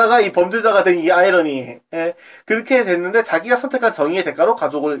집행하다가 이 범죄자가 된 이 아이러니. 그렇게 됐는데 자기가 선택한 정의의 대가로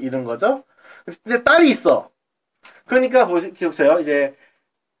가족을 잃은 거죠. 근데 딸이 있어. 그러니까 보세요. 이제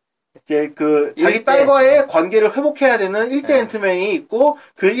자기 딸과의 관계를 회복해야 되는 1대 앤트맨이 있고,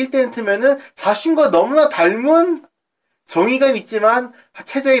 그 1대 앤트맨은 자신과 너무나 닮은 정의감 있지만,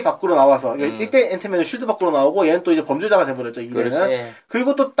 체제의 밖으로 나와서, 1대 앤트맨은 쉴드 밖으로 나오고, 얘는 또 이제 범죄자가 돼버렸죠, 2대는.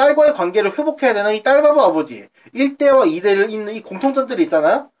 그리고 또 딸과의 관계를 회복해야 되는 이 딸바보 아버지. 1대와 2대를 잇는 이 공통점들이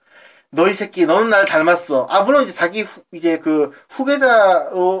있잖아요? 너 이 새끼, 너는 나를 닮았어. 물론 이제 자기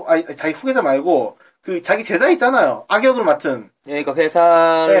후계자로, 자기 후계자 말고, 자기 제자 있잖아요. 악역을 맡은. 그러니까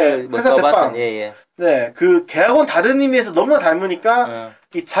회사를 회사 대빵. 예. 네, 걔하고는 다른 의미에서 너무나 닮으니까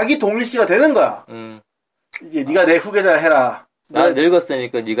이 자기 동일시가 되는 거야. 이제 네가 내 후계자를 해라. 난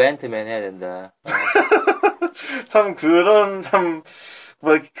늙었으니까 네가 앤트맨 해야 된다. 참 그거가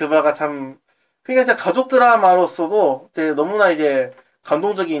참 그러니까 진짜 가족 드라마로서도 되게 너무나 이제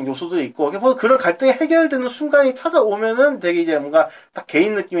감동적인 요소들이 있고 그런 갈등이 해결되는 순간이 찾아오면은 되게 이제 뭔가 딱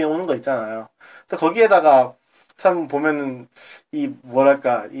개인 느낌이 오는 거 있잖아요. 거기에다가 참 보면은 이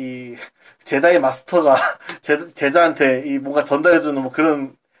제다의 마스터가 제자한테 이 뭔가 전달해주는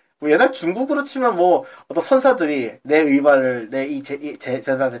그런 옛날 중국으로 치면 어떤 선사들이 내 의발을 이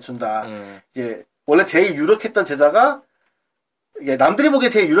제자한테 준다. 이제 원래 제일 유력했던 제자가 남들이 보기에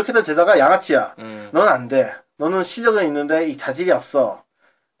제일 유력했던 제자가 양아치야. 넌 안 돼. 너는 실력은 있는데 이 자질이 없어.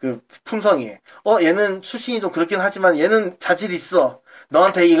 품성이. 얘는 출신이 좀 그렇긴 하지만 얘는 자질이 있어.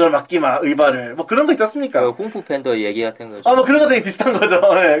 너한테 이걸 맡기마, 의발을. 그런 거 있지 않습니까? 쿵푸 팬더 얘기 같은 거죠. 그런 거 되게 비슷한 거죠.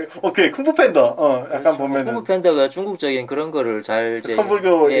 네. 오케이. 쿵푸 팬더. 약간 보면은. 쿵푸 팬더가 중국적인 그런 거를 잘,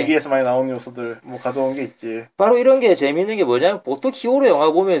 선불교 얘기에서 많이 나오는 요소들, 가져온 게 있지. 바로 이런 게 재밌는 게 뭐냐면, 보통 히어로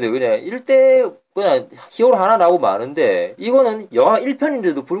영화 보면은 그냥 그냥 히어로 하나 나오고 마는데, 이거는 영화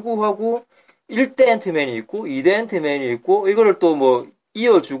 1편인데도 불구하고, 1대 앤트맨이 있고, 2대 앤트맨이 있고, 이거를 또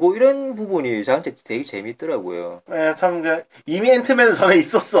이어주고 이런 부분이 저한테 되게 재밌더라고요. 네, 참 이미 앤트맨은 전에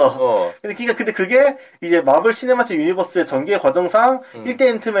있었어. 근데 그게 이제 마블 시네마틱 유니버스의 전개 과정상 1대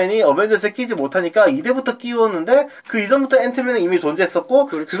앤트맨이 어벤져스에 끼지 못하니까 2대부터 끼웠는데 그 이전부터 앤트맨은 이미 존재했었고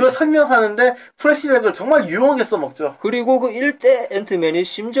그걸 설명하는데 플래시백을 정말 유용하게 써먹죠. 그리고 그 1대 앤트맨이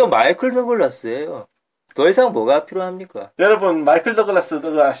심지어 마이클 더글라스예요. 더 이상 뭐가 필요합니까? 여러분 마이클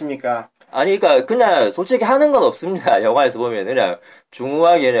더글라스를 아십니까? 아니, 그냥, 솔직히 하는 건 없습니다. 영화에서 보면. 그냥,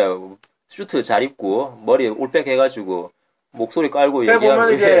 중후하게 그냥, 슈트 잘 입고, 머리에 올백 해가지고, 목소리 깔고 얘기하는.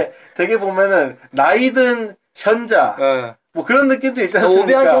 보면 이제 되게 보면은 나이든 현자. 뭐 그런 느낌도 있지 않습니까?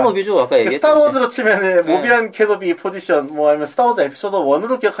 모비안 캐노비죠, 아까 얘기했듯이. 스타워즈로 치면은 모비안 캐노비 포지션, 뭐 아니면 스타워즈 에피소드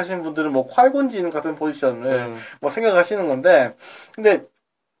 1으로 기억하시는 분들은 뭐 콰이곤 진 같은 포지션을 뭐 생각하시는 건데, 근데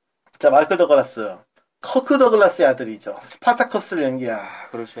자 마이클 더글라스, 커크 더글라스의 아들이죠. 스파타커스를 연기한.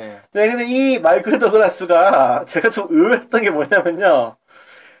 그렇죠. 네, 근데 이 마이클 더글라스가 제가 좀 의외였던 게 뭐냐면요.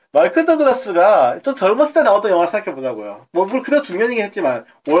 마이클 더글라스가 좀 젊었을 때 나왔던 영화 생각해보자고요. 뭐 물론 그대로 중년이긴 했지만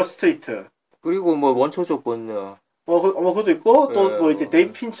월스트리트. 그리고 뭐 원초적 본능. 그것도 있고, 또, 이제,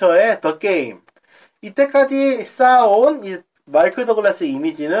 데이브 핀처의 더 게임. 이때까지 쌓아온, 이, 마이클 더글라스의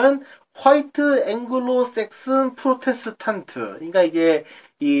이미지는, 화이트 앵글로 섹슨 프로테스탄트. 그러니까 이제,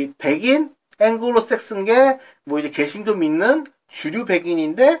 이, 백인 앵글로 섹슨 게, 뭐 이제 개신교 믿는 주류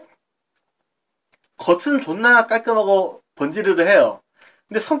백인인데, 겉은 존나 깔끔하고 번지르르 해요.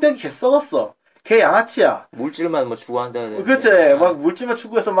 근데 성격이 개 썩었어. 걔 양아치야. 물질만 뭐 추구한다. 그치. 막 물질만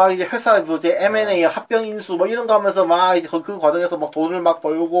추구해서 막 이제 회사 뭐 이제 M&A 합병 인수 뭐 이런 거 하면서 막 이제 그 과정에서 막 돈을 막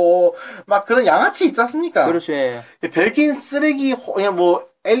벌고 막 그런 양아치 있지 않습니까? 그렇지. 백인 쓰레기 그냥 뭐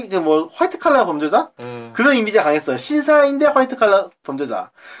화이트 칼라 범죄자? 그런 이미지가 강했어요. 신사인데 화이트 칼라 범죄자.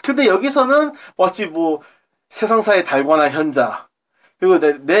 근데 여기서는 마치 뭐 세상사의 달관한 현자. 그리고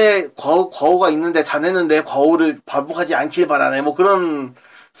내 과오가 있는데 자네는 내 과오를 반복하지 않길 바라네. 뭐 그런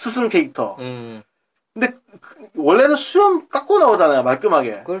스승 캐릭터. 근데 원래는 수염 깎고 나오잖아요,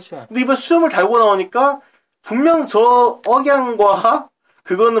 말끔하게. 그렇죠. 근데 이번 수염을 달고 나오니까 분명 저 억양과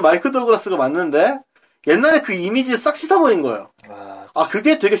그거는 마이클 더글라스가 맞는데 옛날에 그 이미지를 싹 씻어버린 거예요.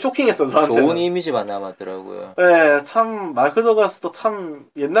 그게 되게 쇼킹했어, 저한테는. 좋은 이미지만 남았더라고요. 네, 참 마이클 더글라스도 참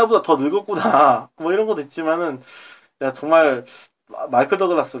옛날보다 더 늙었구나. 뭐 이런 것도 있지만은 야, 정말 마이클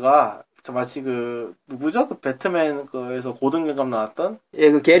더글라스가 마치 누구죠? 배트맨 거에서 고등교감 나왔던?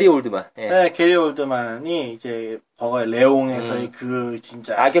 예, 게리 올드만. 예. 네, 게리 올드만이 이제, 거거의 레옹에서의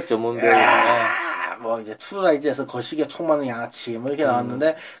진짜. 악역 전문 배우. 뭐 이제, 투라이즈에서 거시기에 총 많은 양아치, 뭐 이렇게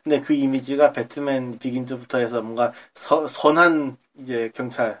나왔는데, 근데 그 이미지가 배트맨 비긴즈부터 해서 뭔가 선한, 이제,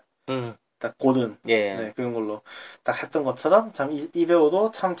 경찰. 딱 고든. 예. 네, 그런 걸로 딱 했던 것처럼, 참, 이 배우도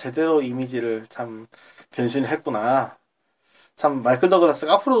참 제대로 이미지를 참 변신했구나. 참 마이클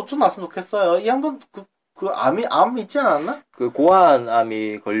더글라스가 앞으로도 좀 나왔으면 좋겠어요. 이 양반 암 있지 않았나?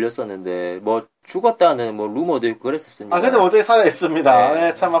 고환암이 걸렸었는데 뭐 죽었다는 뭐 루머도 있고 그랬었습니다. 근데 어제 살아 있습니다.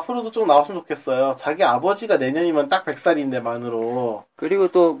 네, 참 앞으로도 좀 나왔으면 좋겠어요. 자기 아버지가 내년이면 딱 100살인데 만으로. 그리고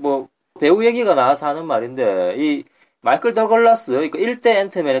또 뭐 배우 얘기가 나와서 하는 말인데 이 마이클 더글라스, 그러니까 1대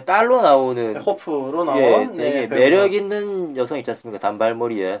앤트맨의 딸로 나오는 호프로 나온 되게 매력 있는 여성 있지 않습니까?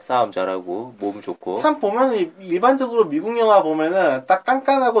 단발머리에 싸움 잘하고 몸 좋고. 참 보면 일반적으로 미국 영화 보면은 딱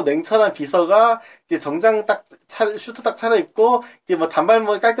깐깐하고 냉철한 비서가 이제 정장 딱 슈트 딱 차려입고 이제 뭐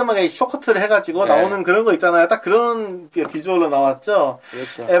단발머리 깔끔하게 쇼커트를 해가지고 나오는 그런 거 있잖아요. 딱 그런 비주얼로 나왔죠.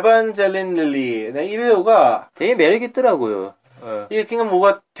 그렇죠. 에반젤린 릴리. 네, 이 배우가 되게 매력 있더라고요. 이게 그냥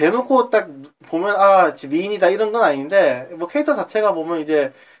뭐가 대놓고 딱 보면 미인이다 이런 건 아닌데 뭐 캐릭터 자체가 보면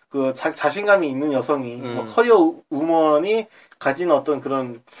이제 그 자신감이 있는 여성이 뭐 커리어 우먼이 가진 어떤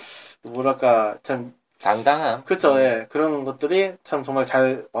그런 뭐랄까 참 당당함. 그렇죠. 예. 그런 것들이 참 정말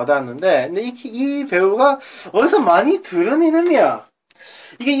잘 와닿았는데 근데 이 배우가 어디서 많이 들은 이름이야.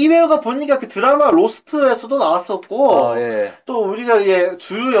 이게 이 배우가 보니까 그 드라마 로스트에서도 나왔었고 또 우리가 이제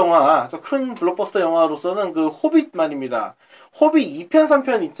주요 영화 큰 블록버스터 영화로서는 그 호빗 말입니다. 호빗 2편,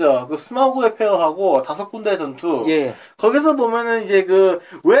 3편 있죠. 그 스마우그의 페어하고 5군데의 전투. 거기서 보면은 이제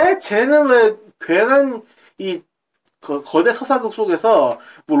왜 쟤는 왜 괜한 거대 서사극 속에서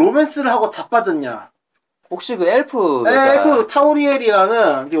뭐 로맨스를 하고 자빠졌냐. 혹시 그 엘프 엘프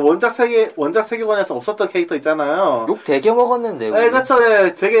타우리엘이라는 이제 원작 세계관에서 없었던 캐릭터 있잖아요. 욕 되게 먹었는데. 그렇죠.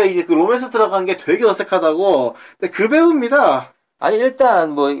 되게 이제 그 로맨스 들어간 게 되게 어색하다고. 근데 그 배우입니다. 아니 일단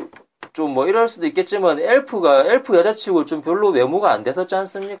뭐 좀 뭐 이럴 수도 있겠지만 엘프 여자치고 좀 별로 외모가 안 됐었지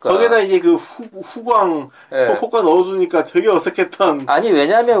않습니까? 거기다 이제 그 후광 효과 넣어주니까 되게 어색했던. 아니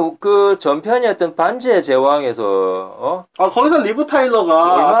왜냐면 그 전편이었던 반지의 제왕에서 거기서 리브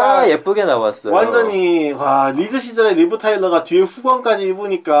타일러가 얼마나 예쁘게 나왔어요. 완전히 리즈 시절에 리브 타일러가 뒤에 후광까지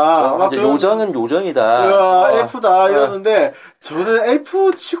입으니까 막 요정은 요정이다. 엘프다 이러는데 저는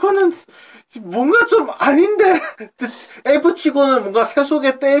엘프 치고는 뭔가 좀 아닌데 엘프 치고는 뭔가 새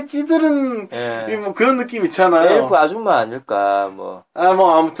속에 때 찌들은 뭐 그런 느낌 있잖아요. 엘프 아줌마 아닐까 뭐.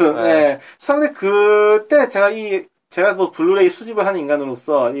 아무튼 상대 그때 제가 그 블루레이 수집을 하는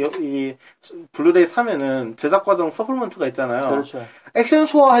인간으로서 이 블루레이 사면은 제작 과정 서플먼트가 있잖아요. 그렇죠. 액션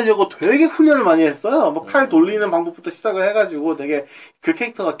소화하려고 되게 훈련을 많이 했어요. 뭐 칼 돌리는 방법부터 시작을 해가지고 되게 그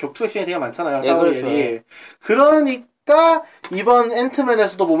캐릭터가 격투 액션이 되게 많잖아요. 그렇죠. 그러니까 이번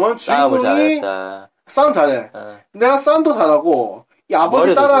앤트맨에서도 보면 주인공이 싸움 잘해. 내가 싸움도 잘하고, 이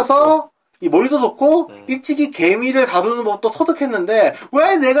아버지 따라서, 이 머리도 좋고, 일찍이 개미를 다루는 법도 터득했는데,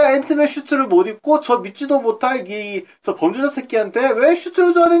 왜 내가 앤트맨 슈트를 못 입고, 저 믿지도 못할 저 범죄자 새끼한테 왜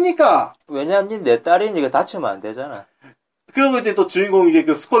슈트를 줘야 됩니까? 왜냐면 내 딸이니까 다치면 안 되잖아. 그리고 이제 또 주인공이 이제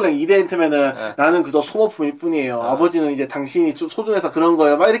그 스콜랭 2대 앤트맨은 나는 그저 소모품일 뿐이에요. 아버지는 이제 당신이 소중해서 그런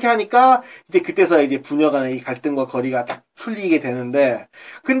거예요. 막 이렇게 하니까 이제 그때서 이제 부녀 간의 이 갈등과 거리가 딱 풀리게 되는데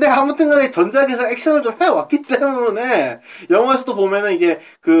근데 아무튼 간에 전작에서 액션을 좀 해왔기 때문에 영화에서도 보면은 이제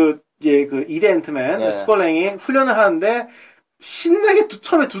그 2대 앤트맨 스콜랭이 훈련을 하는데 신나게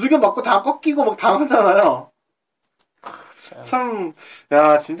처음에 두들겨 맞고 다 꺾이고 막 당하잖아요. 참,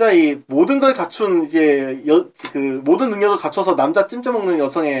 야, 진짜 이 모든 걸 갖춘, 이제, 모든 능력을 갖춰서 남자 찜쪄먹는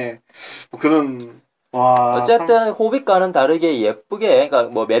여성의, 뭐 그런, 와. 어쨌든, 참... 호빗과는 다르게 예쁘게, 그러니까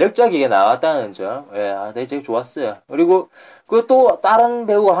뭐 매력적이게 나왔다는 점. 예, 되게 좋았어요. 그리고, 그 또 다른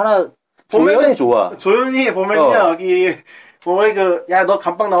배우가 하나, 조연이 좋아. 조연이 보면요, 여기, 야, 너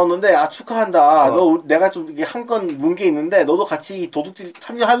감방 나왔는데, 축하한다. 내가 좀, 한 건 문 게 있는데, 너도 같이 도둑질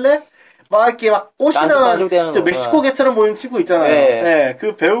참여할래? 막 이렇게 막 꼬시는 저 멕시코 개처럼 보이는 친구 있잖아요. 네.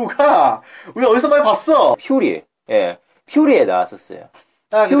 그 배우가 우리 어디서 많이 봤어. 퓨리. 예. 퓨리에 나왔었어요.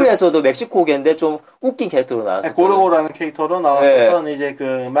 퓨리에서도 멕시코계인데 좀 웃긴 캐릭터로 나왔었어요. 고르고라는 캐릭터로 나왔었던 이제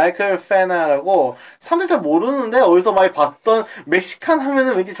그 마이클 페나라고 사람들 잘 모르는데 어디서 많이 봤던 멕시칸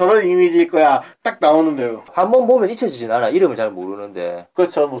하면은 왠지 저런 이미지일 거야. 딱 나오는 배우. 한번 보면 잊혀지진 않아. 이름을 잘 모르는데.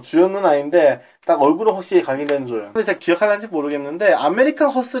 그렇죠. 뭐 주연은 아닌데 딱 얼굴은 확실히 각인된 조연. 근데 제가 기억하는지 모르겠는데 아메리칸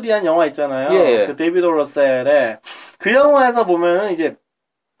허슬이라는 영화 있잖아요. 그 데이비드 러셀의 그 영화에서 보면은 이제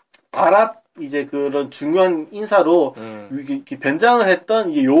이제 그런 중요한 인사로 변장을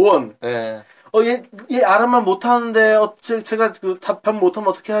했던 이게 요원. 얘 아랍말 못하는데 제가 그 답변 못하면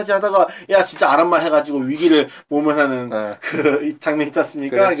어떻게 하지 하다가 야 진짜 아랍말 해가지고 위기를 모면하는 이 장면 있지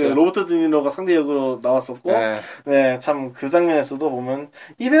않습니까? 그렇죠. 그 로버트 드니로가 상대 역으로 나왔었고 참 그 장면에서도 보면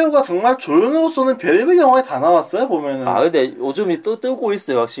이 배우가 정말 조연으로서는 별별 영화에 다 나왔어요 보면은. 근데 요즘이 또 뜨고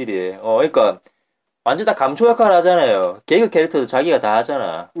있어요 확실히. 그러니까 완전 다 감초 역할을 하잖아요. 개그 캐릭터도 자기가 다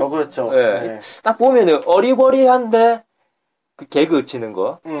하잖아. 그렇죠. 딱 보면은 어리버리한데 그 개그 치는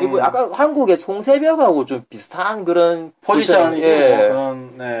거. 이거 약간 한국의 송새벽하고 좀 비슷한 그런 포지션이고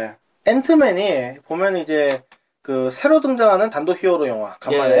그런 앤트맨이 보면 이제 그 새로 등장하는 단독 히어로 영화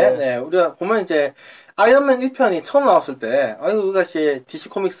간만에 우리가 보면 이제 아이언맨 1편이 처음 나왔을 때 우리가 이제 DC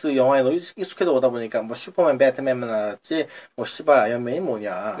코믹스 영화에 너무 익숙해져 오다 보니까 뭐 슈퍼맨, 배트맨만 알았지 뭐 씨발 아이언맨이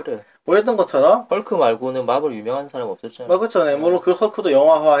뭐냐. 그래. 뭐 이랬던 것처럼 헐크 말고는 마블 유명한 사람 없었잖아요. 그렇죠. 물론 그 헐크도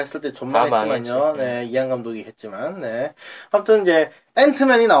영화화 했을 때 존만 했지만요. 이안 감독이 했지만 아무튼 이제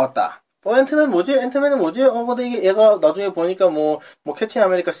앤트맨이 나왔다. 앤트맨 뭐지? 앤트맨은 뭐지? 근데 이게 얘가 나중에 보니까 뭐 캡틴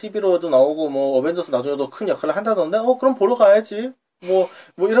아메리카 시비로도 나오고 뭐 어벤져스 나중에도 큰 역할을 한다던데 그럼 보러 가야지. 뭐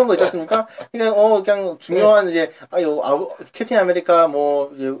이런 거 있지 않습니까? 그냥 중요한 이제 캡틴 아메리카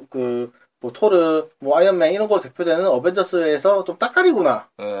토르, 아이언맨 이런 걸로 대표되는 어벤져스에서 좀 따까리구나.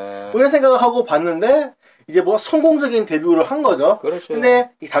 뭐 이런 생각을 하고 봤는데 이제 성공적인 데뷔를 한 거죠. 그렇죠. 근데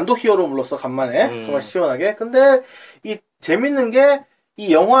이 단독 히어로물로서 간만에 정말 시원하게. 근데 이 재밌는 게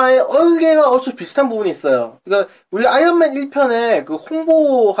이 영화의 얼개가 얼추 비슷한 부분이 있어요. 그러니까 우리 아이언맨 1편에 그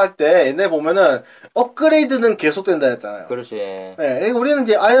홍보할 때 옛날에 보면은 업그레이드는 계속된다 했잖아요. 그렇지. 우리는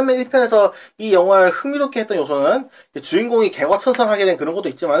이제 아이언맨 1편에서 이 영화를 흥미롭게 했던 요소는 주인공이 개과천선하게 된 그런 것도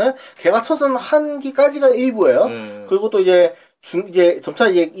있지만은 개과천선하기까지가 일부예요. 그리고 또 이제 점차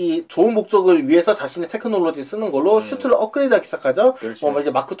이 좋은 목적을 위해서 자신의 테크놀로지 쓰는 걸로 슈트를 업그레이드하기 시작하죠. 그렇죠.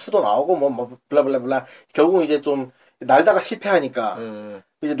 이제 마크2도 나오고 블라블라블라. 결국 이제 좀 날다가 실패하니까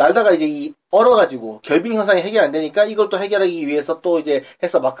이제 날다가 이제 얼어가지고 결빙 현상이 해결 안 되니까 이걸 또 해결하기 위해서 또 이제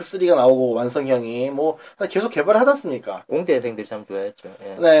해서 마크 3가 나오고 완성형이 계속 개발을 하지 않습니까? 공대생들이 참 좋아했죠.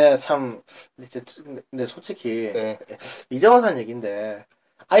 참 근데 솔직히 이제 와서 한 얘기인데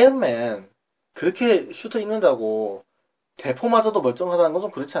아이언맨 그렇게 슈트 입는다고 대포마저도 멀쩡하다는 건 좀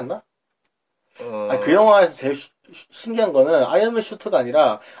그렇지 않나? 그 영화에서 제일 신기한 거는 아이언맨 슈트가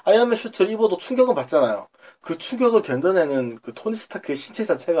아니라 아이언맨 슈트를 입어도 충격은 받잖아요. 그 충격을 견뎌내는 그 토니 스타크의 신체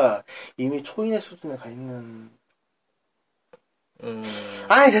자체가 이미 초인의 수준에 가 있는.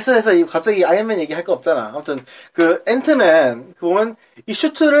 됐어. 갑자기 아이언맨 얘기할 거 없잖아. 아무튼 그 앤트맨 보면 이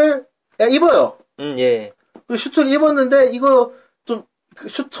슈트를 입어요. 그 슈트를 입었는데 이거 좀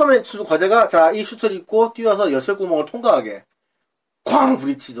처음에 주 과제가 이 슈트를 입고 뛰어서 열쇠구멍을 통과하게. 쾅!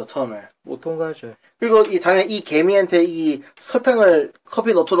 부딪히죠, 처음에. 못 통과하죠. 그리고 이 개미한테 이 설탕을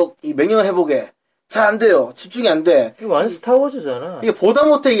커피 넣도록 명령을 해보게. 잘 안 돼요. 집중이 안 돼. 이거 완전 스타워즈잖아. 이게 보다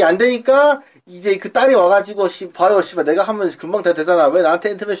못해 이게 안 되니까, 이제 그 딸이 와가지고, 봐요, 내가 하면 금방 다 되잖아. 왜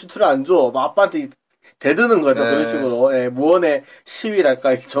나한테 인터넷 슈트를 안 줘? 아빠한테 대드는 거죠, 그런 식으로. 무언의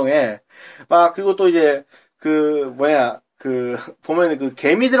시위랄까, 일종의. 막, 그리고 또 이제, 보면은 그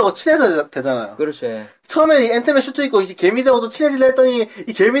개미들하고 친해져야 되잖아요. 그렇죠. 예. 처음에 이 앤트맨 슈트 입고 이제 개미들하고도 친해지려 했더니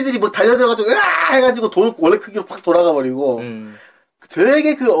이 개미들이 뭐 달려들어가지고 으아! 해가지고 원래 크기로 팍 돌아가 버리고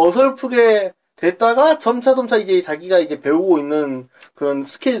되게 그 어설프게 됐다가 점차 이제 자기가 이제 배우고 있는 그런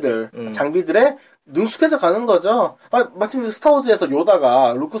스킬들, 장비들에 능숙해져 가는 거죠. 마침 스타워즈에서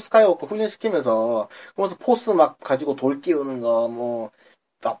요다가 루크 스카이워커 훈련시키면서 그러면서 포스 막 가지고 돌 끼우는 거 뭐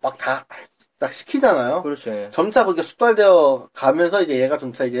막 다 딱 시키잖아요. 그렇죠. 예. 점차 그게 숙달되어 가면서 이제 얘가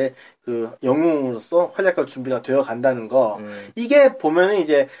점차 이제 그 영웅으로서 활약할 준비가 되어 간다는 거. 이게 보면은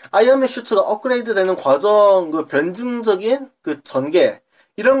이제 아이언맨 슈트가 업그레이드 되는 과정, 그 변증적인 그 전개,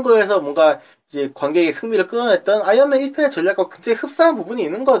 이런 거에서 뭔가 이제 관객의 흥미를 끌어냈던 아이언맨 1편의 전략과 굉장히 흡사한 부분이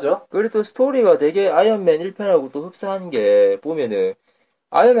있는 거죠. 그리고 또 스토리가 되게 아이언맨 1편하고 또 흡사한 게 보면은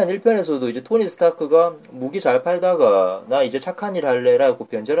아이언맨 1편에서도 이제 토니 스타크가 무기 잘 팔다가 나 이제 착한 일 할래라고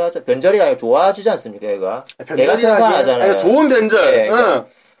변절이 아니라 좋아지지 않습니까, 얘가? 걔가 천사하잖아요. 좋은 변절. 네,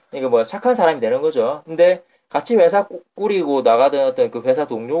 그러니까 뭐 착한 사람이 되는 거죠. 근데 같이 회사 꾸리고 나가던 어떤 그 회사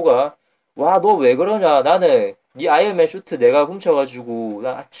동료가 와, 너 왜 그러냐? 나는 네 아이언맨 슈트 내가 훔쳐가지고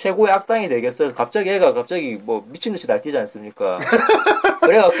나 최고의 악당이 되겠어. 갑자기 애가 뭐 미친 듯이 날뛰지 않습니까?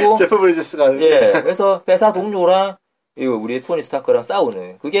 그래갖고 제프 브리지스가 예, 그래서 회사 동료랑 이거 우리 토니 스타크랑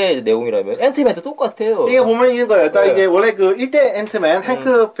싸우는 그게 내용이라면 앤트맨도 똑같아요. 이게 보면 있는 거예요. 네. 이제 원래 그 1대 앤트맨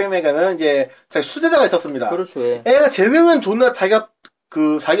헨크 페메가는 이제 자기 수제자가 있었습니다. 그렇죠. 예. 애가 재능은 존나 자기가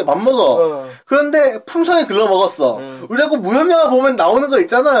맘먹어. 그런데 품성이 글러먹었어. 우리가 무협영화 보면 나오는 거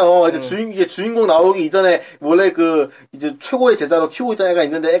있잖아요. 이제 주인공 나오기 이전에 원래 이제 최고의 제자로 키우고 있던 애가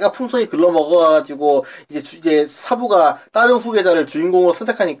있는데 애가 품성이 글러먹어가지고 이제 사부가 다른 후계자를 주인공으로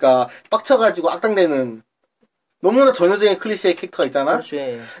선택하니까 빡쳐가지고 악당되는 너무나 전형적인 클리셰의 캐릭터가 있잖아. 그렇죠.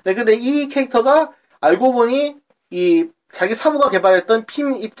 네, 근데 이 캐릭터가 알고 보니 이 자기 사부가 개발했던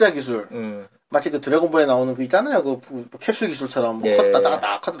핌 입자 기술. 마치 그 드래곤볼에 나오는 그 있잖아요. 그 캡슐 기술처럼 뭐 커졌다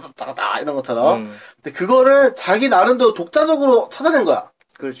작았다 이런 것처럼. 근데 그거를 자기 나름대로 독자적으로 찾아낸 거야.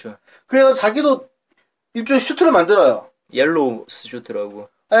 그렇죠. 그래서 자기도 일종의 슈트를 만들어요. 옐로우 슈트라고.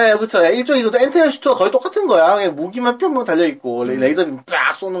 네, 그쵸. 일종의 이것도 앤트맨 슈트가 거의 똑같은 거야. 무기만 뿅뿅 달려있고, 레이저빔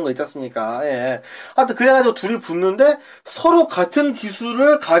쫙 쏘는 거 있지 않습니까? 예. 하여튼, 그래가지고 둘이 붙는데, 서로 같은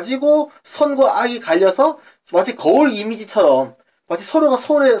기술을 가지고 선과 악이 갈려서, 마치 거울 이미지처럼, 마치 서로가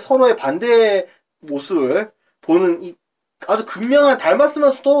서로의 반대의 모습을 보는 이 아주 극명한,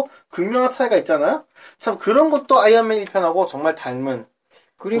 닮았으면서도 극명한 차이가 있잖아요? 참, 그런 것도 아이언맨 1편하고 정말 닮은,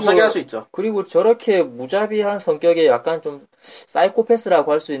 무사하게 할 수 있죠. 그리고 저렇게 무자비한 성격의 약간 좀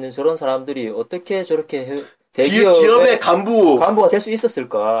사이코패스라고 할 수 있는 저런 사람들이 어떻게 저렇게 기업의 간부가 될 수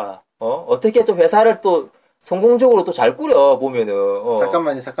있었을까? 어떻게 좀 회사를 또 성공적으로 또 잘 꾸려 보면은.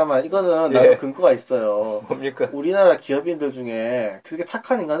 잠깐만. 이거는 나름 근거가 있어요. 뭡니까? 우리나라 기업인들 중에 그렇게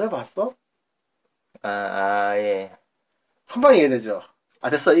착한 인간을 봤어? 예. 한 방에 이해되죠.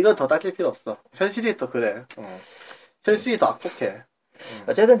 됐어. 이건 더 따질 필요 없어. 현실이 또 그래. 현실이 더 악독해.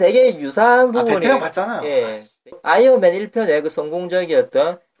 어쨌든 되게 유사한 부분이. 베테랑 봤잖아요. 예. 아이언맨 1편의 그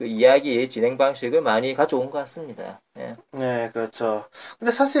성공적이었던 그 이야기의 진행 방식을 많이 가져온 것 같습니다. 예. 네, 그렇죠.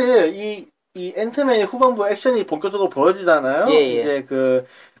 근데 사실 이 앤트맨의 후반부 액션이 본격적으로 보여지잖아요. 이제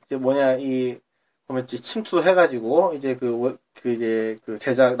보면 침투해가지고 이제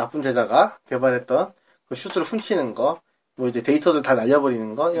나쁜 제자가 개발했던 그 슈트를 훔치는 거. 뭐 이제 데이터들 다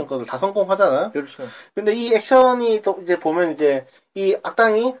날려버리는 거 이런 것들 다 성공하잖아요. 그렇죠. 근데 이 액션이 또 이제 보면 이제 이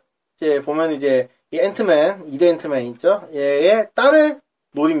악당이 이제 보면 이제 이 앤트맨 2대 앤트맨 있죠. 얘의 딸을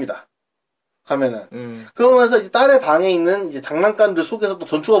노립니다. 가면은 그러면서 이제 딸의 방에 있는 이제 장난감들 속에서 또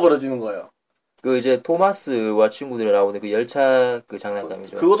전투가 벌어지는 거예요. 그 이제 토마스와 친구들이 나오는 그 열차 그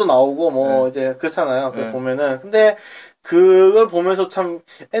장난감이죠. 그것도 나오고 뭐 이제 그렇잖아요. 그 보면은 근데 그걸 보면서 참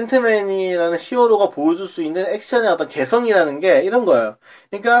앤트맨이라는 히어로가 보여줄 수 있는 액션의 어떤 개성이라는 게 이런 거예요.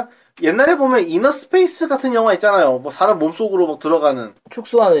 그러니까 옛날에 보면 이너 스페이스 같은 영화 있잖아요. 뭐 사람 몸속으로 막 들어가는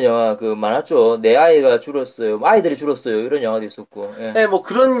축소하는 영화 그 많았죠. 내 아이가 줄었어요. 아이들이 줄었어요. 이런 영화도 있었고. 예. 네, 뭐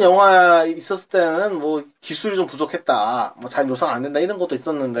그런 영화 있었을 때는 뭐 기술이 좀 부족했다. 뭐 잘 묘사가 안 된다 이런 것도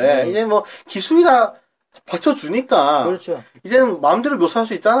있었는데 이제 뭐 기술이 다 받쳐주니까. 그렇죠. 이제는 마음대로 묘사할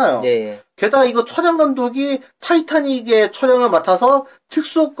수 있잖아요. 예. 게다가 이거 촬영 감독이 타이타닉의 촬영을 맡아서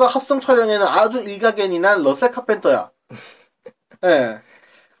특수효과 합성 촬영에는 아주 일가견이 러셀 카펜터야. 네.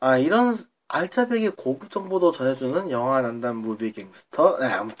 이런 알짜배기 고급 정보도 전해주는 영화 난담 무비갱스터. 네,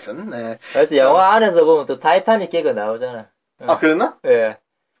 아무튼. 네. 그래서 영화 안에서 보면 또 타이타닉 개그 나오잖아. 그랬나? 예.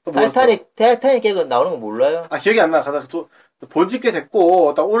 타이타닉 개그 나오는 거 몰라요? 기억이 안 나. 본지 꽤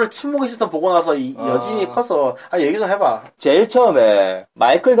됐고, 나 오늘 침묵의 시선 보고 나서 여진이 커서, 얘기 좀 해봐. 제일 처음에,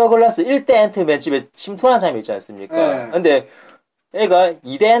 마이클 더글라스 1대 앤트맨 집에 침투하는 장면 있지 않습니까? 네. 근데, 애가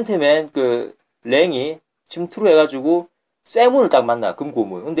 2대 앤트맨 그 랭이 침투를 해가지고 쇠문을 딱 만나,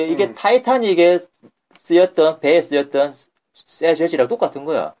 금고문. 근데 이게 타이타닉에 쓰였던, 배에 쓰였던 쇠 재질이랑 똑같은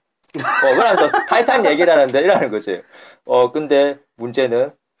거야. 그러면서 타이탄 얘기를 하는데 이라는 거지. 근데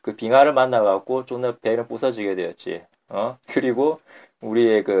문제는 그 빙하를 만나갖고 존나 배는 부서지게 되었지. 그리고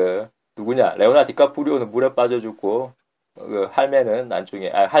우리의 그 누구냐 레오나 디카프리오는 물에 빠져 죽고 그 할매는 나중에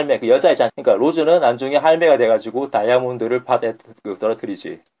할매 그 여자 있잖아. 그러니까 로즈는 나중에 할매가 돼가지고 다이아몬드를 바다에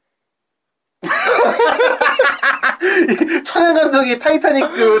떨어뜨리지. 촬영 감독이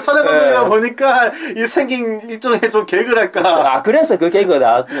타이타닉 그 촬영 감독이다 보니까 이 생긴 일종의 좀 개그랄까. 그래서 그 개그가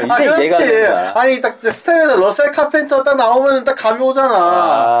나왔구나. 이제 개그가 된다. 아니 딱 스타일에서 러셀 카펜터 딱 나오면 딱 감이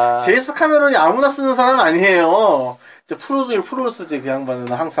오잖아. 제임스 카메론이 아무나 쓰는 사람 아니에요. 프로 중에 프로를 쓰지 그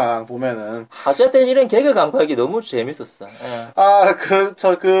양반은 항상 보면은. 어쨌든 이런 개그 감각이 너무 재밌었어.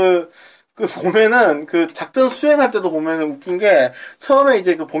 그 보면은 그 작전 수행할 때도 보면은 웃긴 게 처음에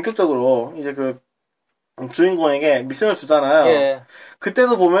이제 그 본격적으로 이제 그 주인공에게 미션을 주잖아요. 예.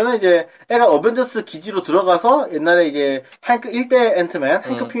 그때도 보면은 이제 애가 어벤져스 기지로 들어가서 옛날에 이제 1대 앤트맨,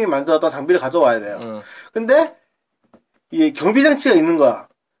 행크핌이 만들었던 장비를 가져와야 돼요. 근데 이 경비장치가 있는 거야.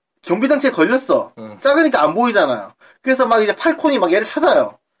 경비장치에 걸렸어. 작으니까 안 보이잖아요. 그래서 막 이제 팔콘이 막 얘를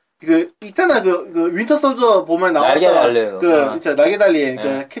찾아요. 있잖아, 윈터 솔저 보면 나왔던, 날개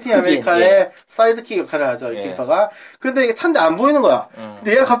달린, 캡틴 아메리카의 사이드킥 역할을 하죠, 이 캐릭터가. 근데 이게 찬데 안 보이는 거야.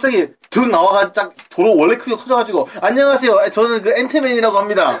 근데 얘가 갑자기 등 나와가 딱 도로 원래 크기가 커져가지고, 안녕하세요, 저는 그 앤트맨이라고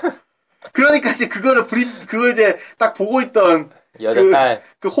합니다. 그러니까 이제 그걸 이제 딱 보고 있던, 여자딸.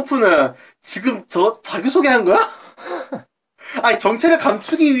 그 호프는 지금 자기소개한 거야? 아니, 정체를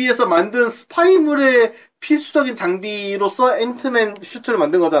감추기 위해서 만든 스파이물의 필수적인 장비로서 앤트맨 슈트를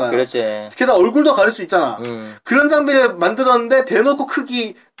만든 거잖아요. 그렇지. 게다가 얼굴도 가릴 수 있잖아. 그런 장비를 만들었는데 대놓고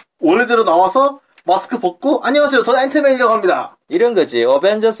크기 원래대로 나와서 마스크 벗고 안녕하세요. 저는 앤트맨이라고 합니다. 이런 거지.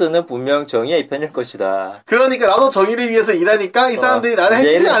 어벤져스는 분명 정의의 편일 것이다. 그러니까 나도 정의를 위해서 일하니까 이 사람들이 나를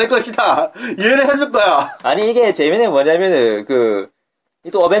해치지 않을 것이다. 이해를 해줄 거야. 아니 이게 재미는 뭐냐면은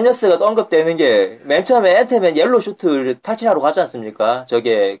또 어벤져스가 또 언급되는 게 맨 처음에 앤트맨 옐로 슈트를 탈취하러 가지 않습니까?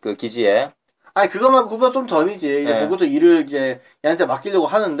 저게 그 기지에. 아니 그거보다 좀 전이지. 이제 보고서 일을 이제 얘한테 맡기려고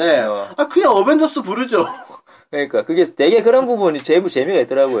하는데 그냥 어벤져스 부르죠. 그러니까 그게 되게 그런 부분이 제일 재미가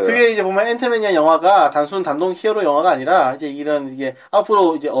있더라고요. 그게 이제 보면 앤트맨이라는 영화가 단순 단독 히어로 영화가 아니라 이제 이게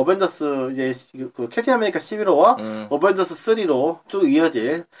앞으로 이제 어벤져스 이제 그 캡틴 아메리카 11호와 어벤져스 3로 쭉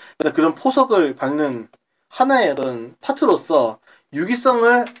이어질 그런 포석을 받는 하나의 어떤 파트로서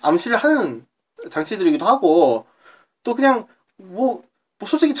유기성을 암시를 하는 장치들이기도 하고 또 그냥 뭐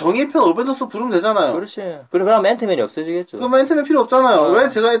솔직히 정의의 편 어벤져스 부르면 되잖아요. 그렇지. 그럼 앤트맨이 없어지겠죠. 그럼 앤트맨 필요 없잖아요. 왜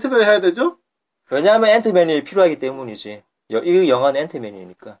제가 앤트맨을 해야 되죠? 왜냐하면 앤트맨이 필요하기 때문이지. 이 영화는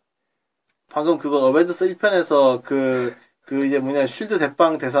앤트맨이니까. 방금 그거 어벤져스 1편에서 이제 쉴드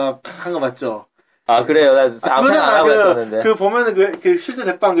대빵 대사 한 거 맞죠? 그래요. 나 아무튼 안 하고 있었는데. 보면은 그 쉴드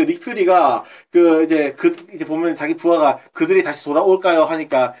대빵 닉 퓨리가 이제 보면 자기 부하가 그들이 다시 돌아올까요?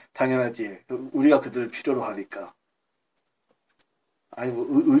 하니까 당연하지. 우리가 그들을 필요로 하니까. 아니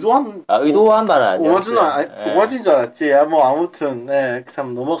의도한 말은 아니야. 오마주인 줄 알았지. 아무튼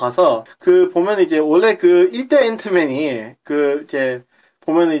참 넘어가서 보면 이제 원래 1대 앤트맨이 이제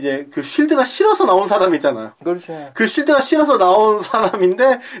보면 이제 쉴드가 실어서 나온 사람 있잖아요. 그렇죠. 그 쉴드가 실어서 나온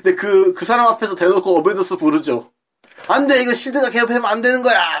사람인데 근데 그 사람 앞에서 대놓고 어벤져스 부르죠. 안 돼, 이거 쉴드가 개업하면 안 되는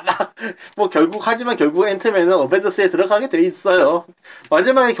거야! 하지만 결국 앤트맨은 어벤져스에 들어가게 돼 있어요.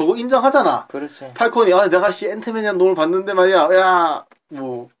 마지막에 결국 인정하잖아. 그렇지. 팔콘이, 내가 앤트맨이란 놈을 봤는데 말이야,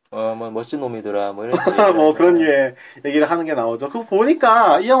 멋진 놈이더라, 이런. 그런 류의 얘기를 하는 게 나오죠. 그거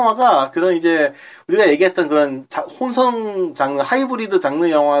보니까 이 영화가 그런 이제 우리가 얘기했던 그런 혼성 장르, 하이브리드 장르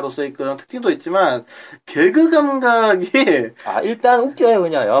영화로서의 그런 특징도 있지만 개그 감각이 일단 웃겨요,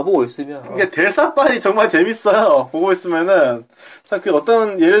 그냥. 보고 있으면. 그러니까 대사빨이 정말 재밌어요. 보고 있으면은.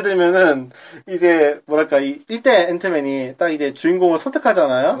 어떤 예를 들면은 이제 이 1대 앤트맨이 딱 이제 주인공을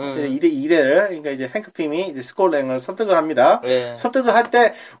선택하잖아요. 2대를 그러니까 이제 행크핌이 이제 스콜랭을 선택을 합니다. 네. 선택을 할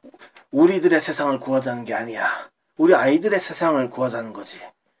때 우리들의 세상을 구하자는 게 아니야. 우리 아이들의 세상을 구하자는 거지.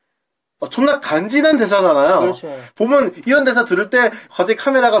 존나 간지난 대사잖아요. 그렇죠. 보면 이런 대사 들을 때 갑자기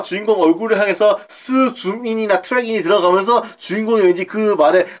카메라가 주인공 얼굴을 향해서 줌인이나 트랙인이 들어가면서 주인공이 왠지 그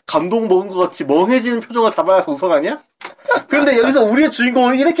말에 감동 먹은 것 같이 멍해지는 표정을 잡아야 정석 아니야? 근데 여기서 우리의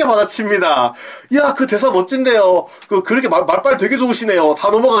주인공은 이렇게 받아칩니다. 야, 그 대사 멋진데요. 그렇게 말빨 되게 좋으시네요.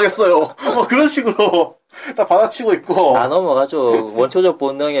 다 넘어가겠어요. 그런 식으로 다 받아치고 있고. 다 넘어가죠. 원초적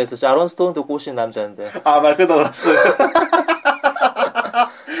본능에서 샤론 스톤도 꼬신 남자인데. 말 끊어놨어요.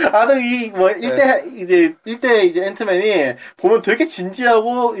 일대 이제 앤트맨이 보면 되게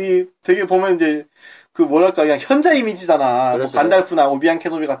진지하고, 되게 보면 이제, 그 뭐랄까 그냥 현자 이미지잖아. 그렇죠. 뭐 간달프나 오비안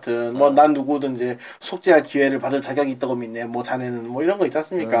케노비 같은 뭐 난 누구든지 속죄할 기회를 받을 자격이 있다고 믿네. 뭐 자네는 뭐 이런 거 있지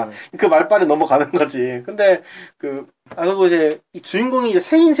않습니까? 그 말빨에 넘어가는 거지. 근데 그리고 이제 이 주인공이 이제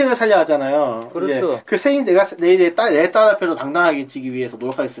새 인생을 살려 하잖아요. 그렇죠. 그 새 인생 내 딸 앞에서 당당하게 지기 위해서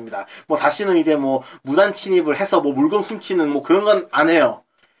노력하겠습니다. 뭐 다시는 이제 뭐 무단 침입을 해서 뭐 물건 훔치는 뭐 그런 건 안 해요.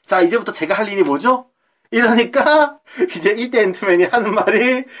 자 이제부터 제가 할 일이 뭐죠? 이러니까 이제 1대 앤트맨이 하는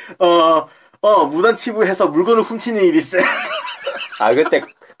말이 무단 침입해서 물건을 훔치는 일이 있어. 그때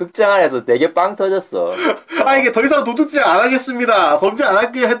극장 안에서 되게 빵 터졌어. 이게 더 이상 도둑질 안 하겠습니다. 범죄 안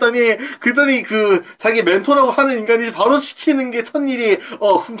할게요 했더니 자기 멘토라고 하는 인간이 바로 시키는 게 첫일이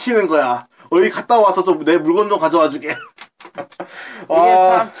훔치는 거야. 어디 갔다 와서 좀 내 물건 좀 가져와 주게. 이게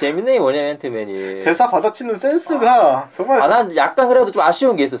참 재밌네, 뭐냐, 앤트맨이. 대사 받아치는 센스가 정말. 난 약간 그래도 좀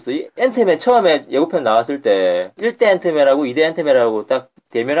아쉬운 게 있었어. 이 앤트맨 처음에 예고편 나왔을 때 1대 앤트맨하고 2대 앤트맨하고 딱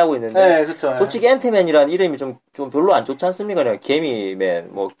대면하고 있는데. 네, 그쵸. 솔직히 앤트맨이라는 이름이 좀 별로 안 좋지 않습니까? 그냥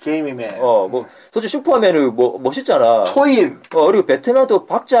개미맨, 개미맨. 솔직히 슈퍼맨은 멋있잖아. 초인. 그리고 배트맨도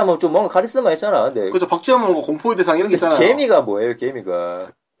박지하면 좀 뭔가 카리스마 있잖아. 근데. 그죠. 박지하면 뭐 공포의 대상 이런 게 있잖아요. 개미가 뭐예요,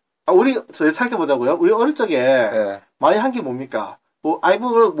 개미가? 저희 생각해보자고요. 우리 어릴 적에 많이 한 게 뭡니까? 뭐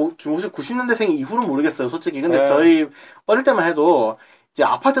 90년대생 이후는 모르겠어요, 솔직히. 근데 저희 어릴 때만 해도 이제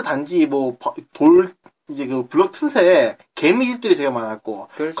아파트 단지 이제 그 블럭 틈새에 개미집들이 되게 많았고,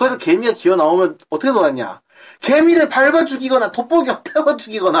 그렇죠. 거기서 개미가 기어 나오면 어떻게 놀았냐? 개미를 밟아 죽이거나 돋보기 태워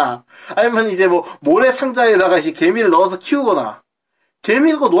죽이거나 아니면 이제 뭐 모래 상자에다가 개미를 넣어서 키우거나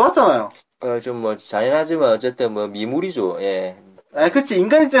개미가 그거 놀았잖아요. 좀 뭐 잔인하지만 어쨌든 뭐 미물이죠. 예. 그치.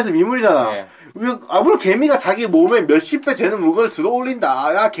 인간 입장에서 미물이잖아. 네. 물론 개미가 자기 몸에 몇십 배 되는 물건을 들어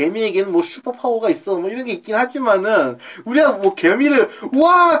올린다. 야, 개미에게는 뭐 슈퍼 파워가 있어. 뭐 이런 게 있긴 하지만은, 우리가 뭐 개미를,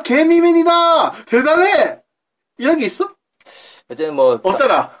 우와! 개미맨이다! 대단해! 이런 게 있어? 어쨌든 뭐.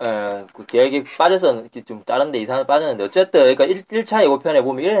 없잖아. 그 계획이 빠져서 좀 다른 데 이상하게 빠졌는데, 어쨌든, 그러니까 1차 예고편에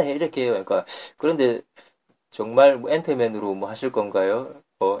보면 이렇게 해요. 그러니까, 그런데 정말 뭐 앤트맨으로 뭐 하실 건가요?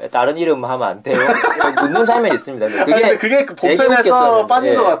 다른 이름 하면 안 돼요? 묻는 장면이 있습니다. 그게 본편에서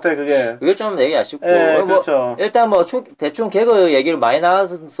빠진 것 같아, 그게. 그게 좀 되게 아쉽고. 그렇죠. 일단 대충 개그 얘기를 많이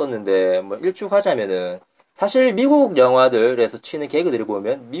나왔었는데, 일축하자면은, 사실 미국 영화들에서 치는 개그들을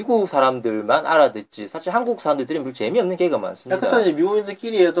보면, 미국 사람들만 알아듣지, 사실 한국 사람들 들으면 별로 재미없는 개그가 많습니다. 그렇죠. 이제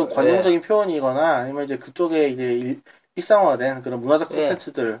미국인들끼리 해도 관용적인 표현이거나, 아니면 이제 그쪽에 이제 일상화된 그런 문화적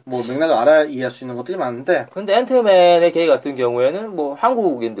콘텐츠들, 뭐 맥락을 알아야 이해할 수 있는 것들이 많은데. 근데 앤트맨의 개그 같은 경우에는 뭐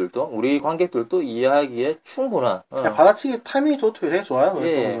한국인들도 우리 관객들도 이해하기에 충분한. 받아치기 타이밍이 되게 좋아요.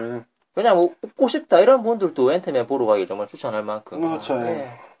 보면은. 그냥 뭐 웃고 싶다 이런 분들도 앤트맨 보러 가기 정말 추천할 만큼. 그렇죠.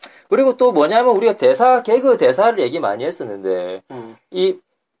 그리고 또 뭐냐면 우리가 개그 대사를 얘기 많이 했었는데 이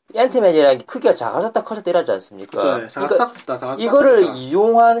앤트맨이라는 게 크기가 작아졌다 커졌다 이러지 않습니까? 그렇죠. 작았다. 이거를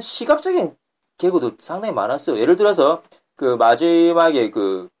이용한 시각적인 개그도 상당히 많았어요. 예를 들어서 그 마지막에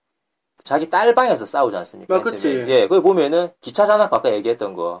자기 딸 방에서 싸우지 않습니까? 그렇지. 거기 보면은 기차 장난 아까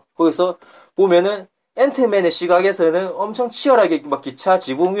얘기했던 거. 거기서 보면은 앤트맨의 시각에서는 엄청 치열하게 막 기차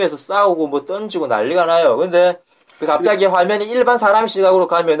지붕 위에서 싸우고 뭐 던지고 난리가 나요. 근데 갑자기 화면이 일반 사람 시각으로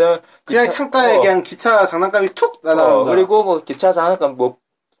가면은 그냥 창가에 그냥 기차 장난감이 툭 날아간다. 그리고 뭐 기차 장난감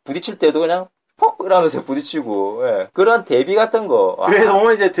부딪힐 때도 그냥 퍽! 이러면서 부딪히고, 그런 대비 같은 거. 그래서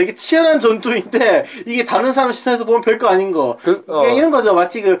보면 이제 되게 치열한 전투인데, 이게 다른 사람 시선에서 보면 별거 아닌 거. 이런 거죠.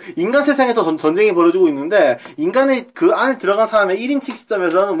 마치 인간 세상에서 전쟁이 벌어지고 있는데, 인간의 그 안에 들어간 사람의 1인칭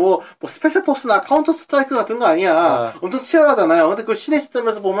시점에서는 뭐 스페셜 포스나 카운터 스트라이크 같은 거 아니야. 엄청 치열하잖아요. 근데 그 신의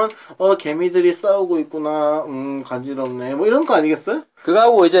시점에서 보면, 개미들이 싸우고 있구나, 간지럽네. 뭐 이런 거 아니겠어요?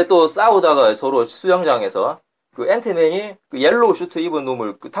 그거하고 이제 또 싸우다가 서로 수영장에서, 그 앤트맨이 그 옐로우 슈트 입은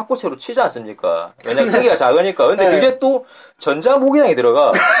놈을 그 탁구채로 치지 않습니까? 왜냐면 크기가 작으니까. 근데 그게 또 전장 모기장에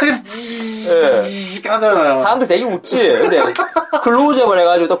들어가. 까잖아요. 사람들 되게 웃지. 근데 클로즈업을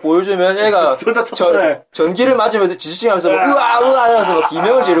해가지고 딱 보여주면 애가 전기를 맞으면서 지지칭하면서 으아 하면서 막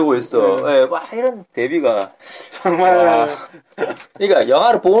비명을 지르고 있어. 막 이런 대비가 정말. 그러니까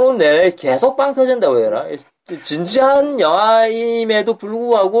영화를 보는 내내 계속 빵 터진다고 해야 되나? 진지한 영화임에도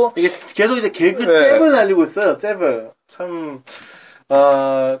불구하고 이게 계속 이제 개그 잽을 날리고 있어요. 잽을 참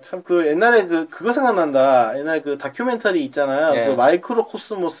옛날에 그거 생각난다. 옛날에 그 다큐멘터리 있잖아요. 그 마이크로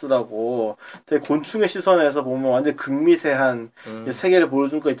코스모스라고 되게 곤충의 시선에서 보면 완전 극미세한 세계를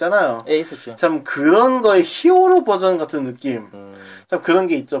보여준 거 있잖아요. 있었죠. 참 그런 거의 히어로 버전 같은 느낌. 참 그런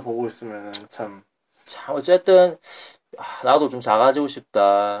게 있죠. 보고 있으면은 참 어쨌든 나도 좀 작아지고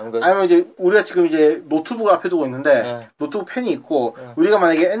싶다. 아니면 이제 우리가 지금 이제 노트북을 앞에 두고 있는데 노트북 펜이 있고 우리가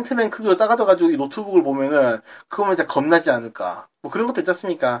만약에 앤트맨 크기로 작아져가지고 이 노트북을 보면은 그거면 이제 겁나지 않을까. 뭐 그런 것도 있지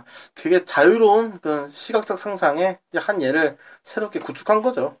않습니까? 되게 자유로운 그런 시각적 상상의 한 예를 새롭게 구축한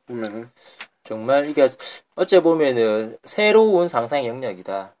거죠. 보면은. 정말 이게 어째 보면은 새로운 상상의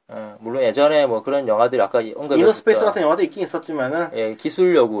영역이다. 물론 예전에 뭐 그런 영화들이 아까 언급했던 이너스페이스 같은 영화도 있긴 있었지만은 예,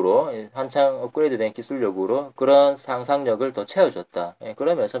 기술력으로 한창 업그레이드된 기술력으로 그런 상상력을 더 채워줬다. 예,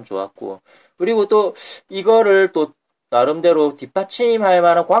 그러면 참 좋았고 그리고 또 이거를 또 나름대로 뒷받침할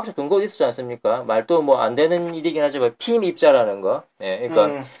만한 과학적 근거도 있었지 않습니까? 말도 뭐 안 되는 일이긴 하지만 핌 입자라는 거. 예,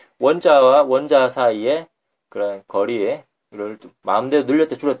 그러니까 원자와 원자 사이에 그런 거리에 이를 마음대로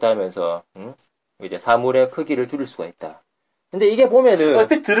늘렸다 줄였다 하면서 이제 사물의 크기를 줄일 수가 있다. 근데 이게 보면은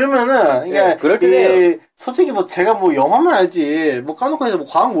옆에 들으면은 이게 그럴 때는 솔직히 뭐 제가 뭐 영화만 알지 뭐 까놓고 해서 뭐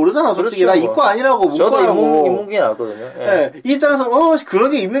과학 모르잖아. 솔직히 그렇죠, 나 이과 아니라고 문과라고. 저도 인문계 나왔거든요. 예. 예. 이 입장에서 그런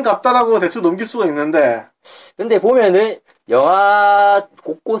게 있는 갑다라고 대충 넘길 수가 있는데. 근데 보면은 영화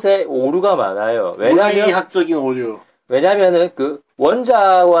곳곳에 오류가 많아요. 물리학적인 오류. 왜냐면은 그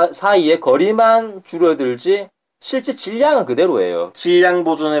원자와 사이의 거리만 줄어들지 실제 질량은 그대로예요. 질량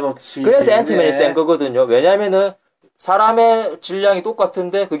보존의 법칙. 그래서 앤트맨이 센 거거든요. 왜냐면은 사람의 질량이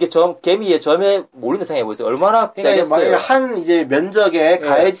똑같은데 그게 개미의 점에 몰린다 생각해보세요. 얼마나 세겠어요. 한 이제 면적에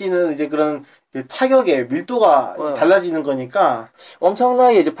가해지는 이제 그런 타격의 밀도가 달라지는 거니까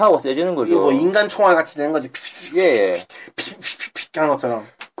엄청나게 이제 파워가 세지는 거죠. 뭐 인간 총알 같이 되는 거지. 예. 픽픽픽픽 하는 것처럼.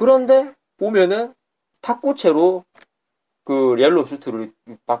 그런데 보면은 탁구채로 그 옐로우 슈트를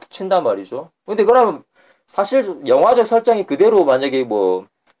막 친단 말이죠. 근데 그러면 사실 영화적 설정이 그대로 만약에 뭐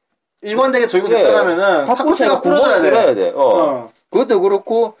일관되게 적용됐다면은 탁구채가 부러져야 돼. 그것도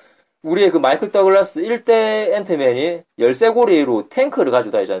그렇고 우리의 그 마이클 더글라스 1대 앤트맨이 열쇠고리로 탱크를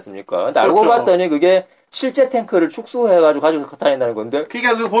가지고 다니지 않습니까? 근데 알고 봤더니 그게 실제 탱크를 축소해가지고 가지고 다닌다는 건데.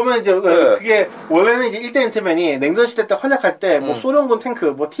 그러니까 그 보면 이제 그게 원래는 이제 1대 앤트맨이 냉전 시대 때 활약할 때 뭐 소련군 탱크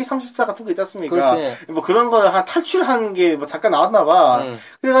뭐 T-34 같은 거 있지 않습니까? 그렇지. 뭐 그런 거를 한 탈출하는 게 뭐 잠깐 나왔나 봐.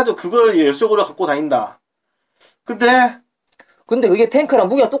 그래가지고 그걸 열쇠고리로 갖고 다닌다. 근데 그게 탱크랑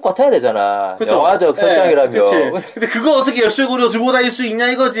무게가 똑같아야 되잖아. 그쵸? 영화적 설정이라면. 근데 그거 어떻게 열쇠고리로 들고 다닐 수 있냐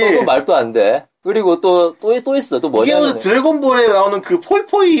이거지. 그건 말도 안 돼. 그리고 또 있어. 또 뭐냐면. 이게 무슨 드래곤볼에 나오는 그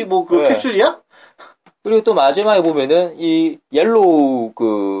포이포이 뭐 그 캡슐이야? 그리고 또 마지막에 보면은 이 옐로우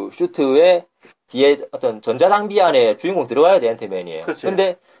그 슈트의 뒤에 어떤 전자장비 안에 주인공 들어가야 돼, 앤트맨이.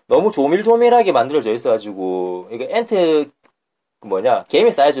 근데 너무 조밀조밀하게 만들어져 있어가지고, 이게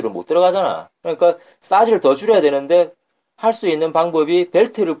개미 사이즈로 못 들어가잖아. 그러니까 사이즈를 더 줄여야 되는데, 할 수 있는 방법이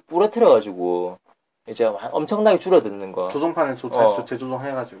벨트를 부러뜨려가지고, 이제 엄청나게 줄어드는 거. 조종판을 다시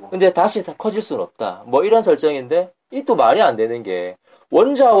재조정해가지고. 근데 다시 다 커질 수는 없다. 뭐 이런 설정인데, 이 또 말이 안 되는 게,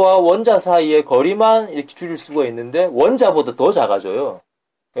 원자와 원자 사이의 거리만 이렇게 줄일 수가 있는데, 원자보다 더 작아져요.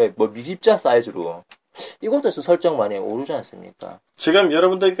 예, 뭐 밀입자 사이즈로. 이것도 설정만이 오르지 않습니까? 지금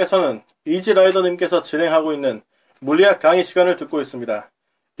여러분들께서는 이지라이더님께서 진행하고 있는 물리학 강의 시간을 듣고 있습니다.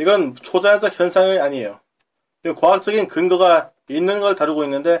 이건 초자연적 현상이 아니에요. 과학적인 근거가 있는 걸 다루고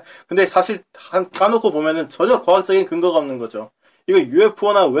있는데, 근데 사실 까놓고 보면은 전혀 과학적인 근거가 없는 거죠. 이거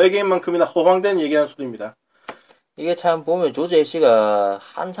UFO나 외계인만큼이나 허황된 얘기하는 소리입니다. 이게 참 보면 조제이 씨가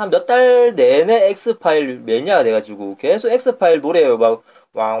한 몇 달 내내 엑스파일 매니아가 돼가지고 계속 엑스파일 노래 막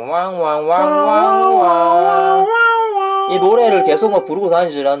왕왕왕왕왕왕 이 노래를 계속 막 부르고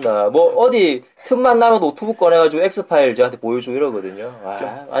다니질 않나. 뭐 어디 틈만 나면 노트북 꺼내가지고 엑스파일 저한테 보여주고 이러거든요.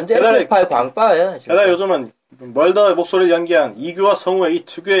 와, 완전 엑스파일 광빠야. 게다가 요즘은 멀더의 목소리를 연기한 이규와 성우의 이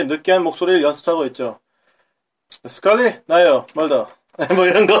특유의 느끼한 목소리를 연습하고 있죠. 스칼리 나요 멀더 뭐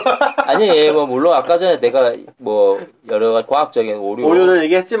이런 거. 아니 뭐 물론 아까 전에 내가 뭐 여러 가지 과학적인 오류를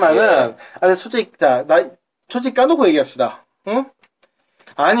얘기했지만은 아니 솔직히 솔직히 까놓고 얘기합시다. 응?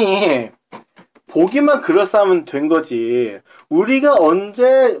 아니 보기만 그럴싸하면 된 거지. 우리가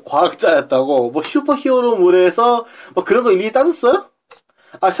언제 과학자였다고 뭐 슈퍼히어로물에서 뭐 그런 거 일일이 따졌어요?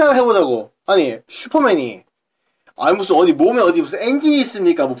 생각해보자고. 아니 슈퍼맨이 무슨 어디 몸에 어디 무슨 엔진이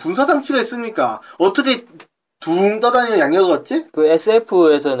있습니까? 뭐 분사장치가 있습니까? 어떻게 둥 떠다니는 양력이었지? 그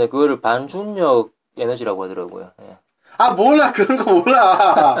SF에서는 그거를 반중력 에너지라고 하더라고요. 예. 몰라. 그런 거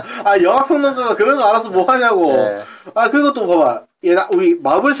몰라. 영화평론가가 그런 거 알아서 뭐 하냐고. 네. 그리고 또 봐봐. 우리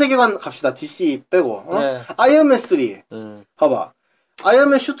마블 세계관 갑시다. DC 빼고. 네. 아이언맨 3. 봐봐.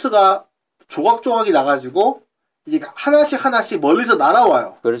 아이언맨 슈트가 조각조각이 나가지고, 이제 하나씩 멀리서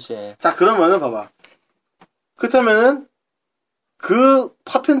날아와요. 그렇지. 자, 그러면은 봐봐. 그렇다면은, 그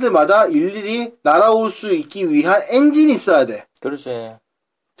파편들마다 일일이 날아올 수 있기 위한 엔진이 있어야 돼. 그렇지.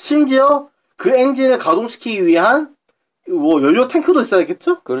 심지어 그 엔진을 가동시키기 위한 뭐 연료 탱크도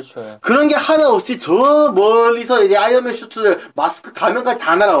있어야겠죠? 그렇죠. 그런 게 하나 없이 저 멀리서 이제 아이언맨 슈트들 마스크 가면까지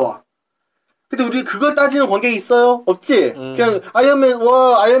다 날아와. 근데 우리 그걸 따지는 관계 있어요? 없지? 그냥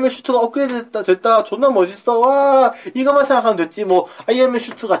아이언맨 슈트가 업그레이드 됐다 존나 멋있어 와 이것만 생각하면 됐지. 뭐 아이언맨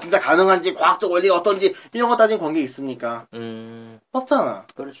슈트가 진짜 가능한지 과학적 원리가 어떤지 이런 거 따지는 관계 있습니까? 없잖아.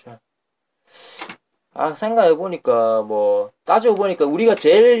 그렇죠. 생각해보니까, 따지고 보니까, 우리가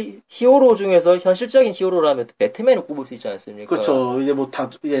제일 히어로 중에서 현실적인 히어로라면 배트맨을 꼽을 수 있지 않습니까? 그렇죠. 이제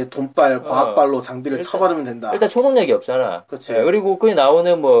이제 돈발, 과학발로 장비를 쳐바르면 된다. 일단 초능력이 없잖아. 그렇지. 그리고 거기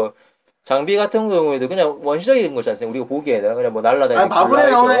나오는 장비 같은 경우에도 그냥 원시적인 거지 않습니까? 우리가 보기에는. 그냥 날라다니는. 마블에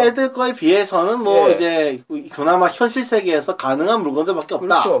나오는 애들 거에 비해서는 이제, 그나마 현실 세계에서 가능한 물건들밖에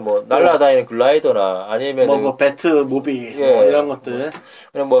없다. 그렇죠. 날라다니는 글라이더나, 아니면. 배트, 모비, 이런 것들.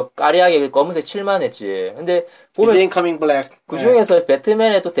 그냥 까리하게 검은색 칠만 했지. 근데, 보면. 디제인 커밍 블랙. 그 중에서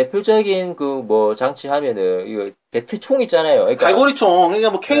배트맨의 또 대표적인 장치 하면은, 이거, 배트총 있잖아요. 그러니까 갈고리총.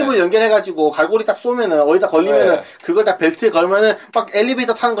 그러니까 케이블 연결해가지고 갈고리 딱 쏘면은, 어디다 걸리면은, 그걸 딱 벨트에 걸면은, 막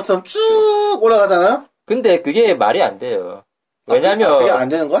엘리베이터 타는 것처럼 쭉 올라가잖아요? 근데 그게 말이 안 돼요. 왜냐면. 그게 안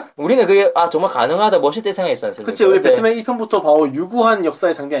되는 거야? 우리는 그게, 정말 가능하다, 멋있다 생각했지 않습니까? 그치, 우리 배트맨 1편부터 봐오 유구한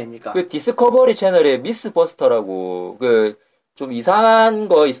역사의 장비 아닙니까? 디스커버리 채널에 미스버스터라고, 좀 이상한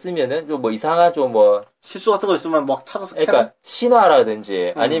거 있으면은, 이상한 실수 같은 거 있으면 막 찾아서 그러니까,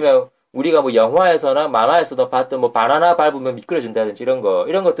 신화라든지, 아니면, 우리가 영화에서나 만화에서도 봤던 바나나 밟으면 미끄러진다든지 이런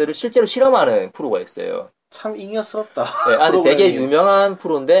것들을 실제로 실험하는 프로가 있어요. 참 잉여스럽다. 네, 되게 유명한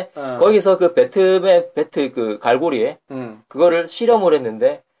프로인데, 거기서 배트 갈고리에, 그거를 실험을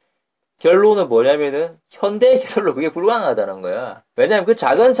했는데, 결론은 뭐냐면은, 현대 기술로 그게 불가능하다는 거야. 왜냐면 그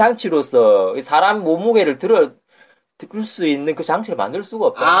작은 장치로서 사람 몸무게를 들을 수 있는 그 장치를 만들 수가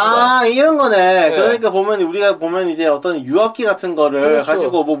없다. 이런 거네. 네. 그러니까 우리가 보면 이제 어떤 유압기 같은 거를 그렇죠.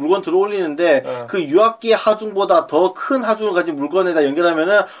 가지고 물건 들어 올리는데, 그 유압기의 하중보다 더 큰 하중을 가진 물건에다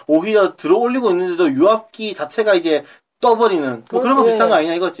연결하면은, 오히려 들어 올리고 있는데도 유압기 자체가 이제 떠버리는, 그런 거 비슷한 거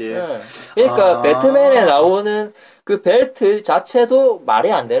아니냐 이거지. 네. 그러니까, 배트맨에 나오는 그 벨트 자체도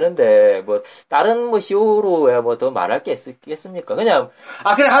말이 안 되는데, 다른 히어로야 더 말할 게 있겠습니까? 그냥.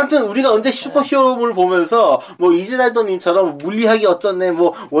 그래, 하여튼, 우리가 언제 슈퍼 히어로물 보면서, 이즈랄더님처럼 물리학이 어쩌네,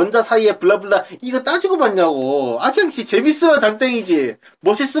 원자 사이에 블라블라, 이거 따지고 봤냐고. 그냥 재밌으면 장땡이지.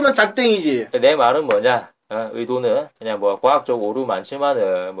 멋있으면 장땡이지. 내 말은 뭐냐? 의도는 그냥 과학적 오류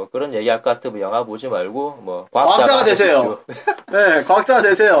많지만은 그런 얘기할 것 같으면 영화 보지 말고 과학자가 되세요. 네, 과학자가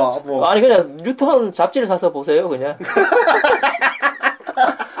되세요. 아니 그냥 뉴턴 잡지를 사서 보세요 그냥.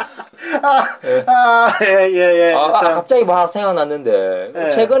 예. 갑자기 생각났는데 네.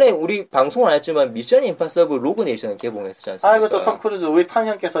 최근에 우리 방송은 안 했지만 미션 임파서블 로그네이션 개봉했었지 않습니까? 그렇죠. 톰 크루즈 우리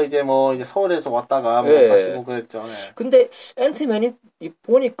탐형께서 이제 서울에서 왔다가 가시고 그랬죠. 네. 근데 앤트맨이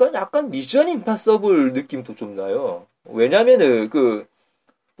보니까 약간 미션 임파서블 느낌도 좀 나요. 왜냐면은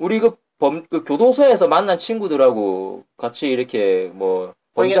우리 교도소에서 만난 친구들하고 같이 이렇게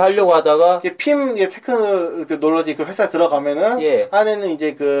범죄하려고 하다가 테크놀로지 회사 들어가면은 안에는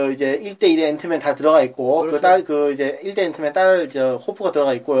이제 1대1의 앤트맨 다 들어가 있고 그렇죠. 이제 1대 앤트맨 딸 호프가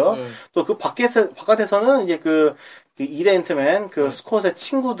들어가 있고요. 또 바깥에서는 이제 2대 앤트맨 스콧의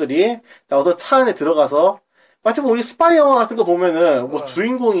친구들이 어떤 차 안에 들어가서 마치 우리 스파이 영화 같은 거 보면은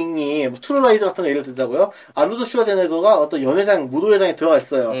주인공이 트루라이저 같은 거 예를 들자고요. 아놀드 슈와제네거가 어떤 무도회장에 들어가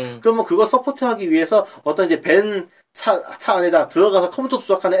있어요. 그러면 그거 서포트하기 위해서 어떤 이제 차 안에다 들어가서 컴퓨터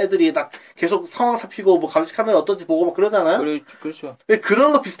조작하는 애들이 딱 계속 상황 살피고 감시 카메라 어떤지 보고 그러잖아요. 그렇죠.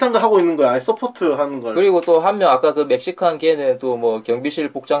 그런 거 비슷한 거 하고 있는 거야. 서포트 하는 걸. 그리고 또 한 명 아까 멕시칸 걔는 또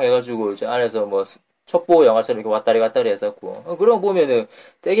경비실 복장해가지고 이제 안에서 첩보 영화처럼 이렇게 왔다리 했었고 그런 거 보면은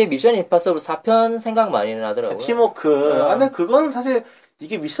되게 미션 임파서블 4편 생각 많이 나더라고요. 팀워크. 근데 그건 사실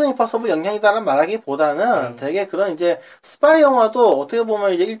이게 미션 임파서블 영향이다라는 말하기보다는 되게 그런 이제 스파이 영화도 어떻게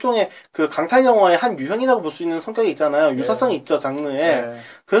보면 이제 일종의 강탈 영화의 한 유형이라고 볼 수 있는 성격이 있잖아요. 유사성이 있죠, 장르에.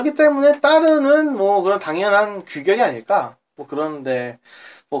 그렇기 때문에 따르는 그런 당연한 규격이 아닐까? 그런데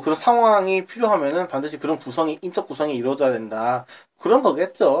그런 상황이 필요하면은 반드시 그런 인적 구성이 이루어져야 된다. 그런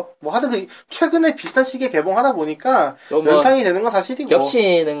거겠죠. 하여튼 최근에 비슷한 시기에 개봉하다 보니까 연상이 되는 건 사실이고.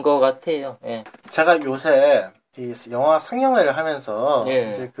 겹치는 것 같아요. 예. 제가 요새 이 영화 상영회를 하면서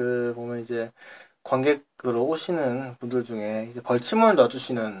이제 보면 이제 관객으로 오시는 분들 중에 이제 벌침을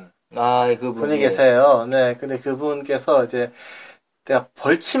넣어주시는 분이 계세요. 네, 근데 그분께서 이제 내가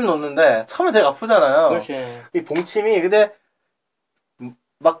벌침 놓는데 처음에 되게 아프잖아요. 그렇지. 이 봉침이 근데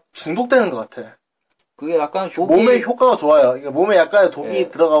막 중독되는 것 같아. 그게 약간 몸에 효과가 좋아요. 그러니까 몸에 약간 독이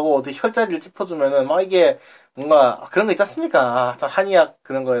들어가고 어디 혈자리를 짚어주면은 막 이게 뭔가 그런 거 있지 않습니까? 한의학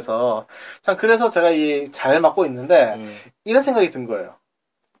그런 거에서 참 그래서 제가 잘 맞고 있는데 이런 생각이 든 거예요.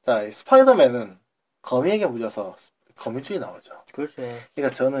 자, 스파이더맨은 거미에게 물려서 거미줄이 나오죠. 그렇죠.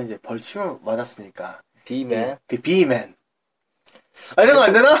 그러니까 저는 이제 벌침을 맞았으니까 비맨. 비맨. 이런 거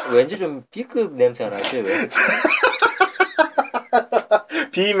안 되나? 왠지 좀 B급 냄새가 나지 왜?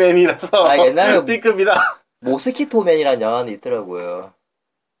 비맨이라서 옛날에 B급이다. 모스키토맨이라는 영화는 있더라고요.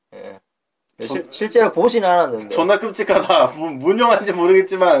 예. 실제로 보진 않았는데. 존나 끔찍하다. 문영한지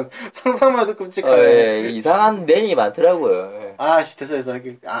모르겠지만 상상만 해도 끔찍하네. 이상한 맨이 많더라고요. 됐어.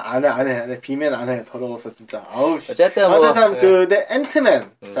 안 해. 비맨 안 해. 더러웠어, 진짜. 아우, 씨. 어쨌든 뭐. 참, 근데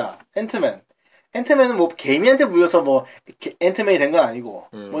앤트맨. 자, 앤트맨은 뭐, 개미한테 물려서 뭐, 앤트맨이 된 건 아니고,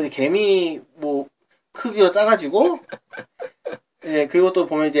 뭐, 개미, 뭐, 크기가 작아지고, 예, 그리고 또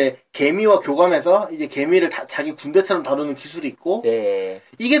보면 이제 개미와 교감해서 이제 개미를 자기 군대처럼 다루는 기술이 있고, 네.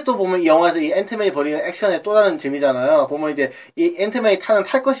 이게 또 보면 이 영화에서 이 앤트맨이 벌이는 액션의 또 다른 재미잖아요. 보면 이제 이 앤트맨이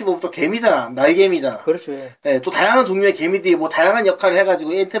탈 것이 뭐 또 개미잖아. 날개미잖아. 그렇죠. 예, 또 다양한 종류의 개미들이 뭐 다양한 역할을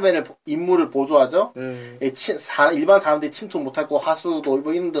해가지고 앤트맨을 임무를 보조하죠. 예, 일반 사람들이 침투 못하고 하수도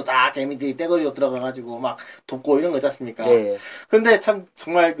뭐 이런 데 다 개미들이 떼거리로 들어가가지고 막 돕고 이런 거 있지 않습니까? 네. 근데 참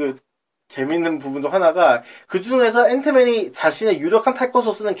정말 재밌는 부분도 하나가, 그 중에서 앤트맨이 자신의 유력한 탈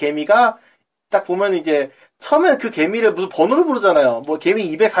것으로 쓰는 개미가, 딱 보면 이제, 처음엔 그 개미를 무슨 번호를 부르잖아요. 뭐, 개미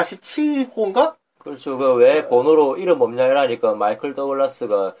 247호인가? 그렇죠. 왜 번호로 이름 없냐 이러니까 마이클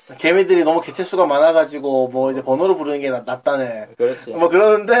더글라스가. 개미들이 너무 개체수가 많아가지고, 뭐, 이제 번호를 부르는 게 낫다네. 그렇지. 뭐,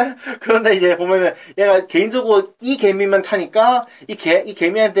 그런데 이제 보면은, 얘가 개인적으로 이 개미만 타니까, 이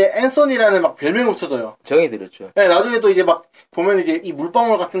개미한테 앤소니라는 막 별명을 붙여줘요. 정이 들었죠. 네, 나중에 또 이제 막, 보면 이제 이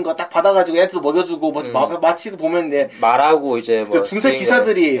물방울 같은 거 딱 받아가지고 애한테도 먹여주고, 뭐, 마치 보면 이제. 말하고 이제 뭐. 중세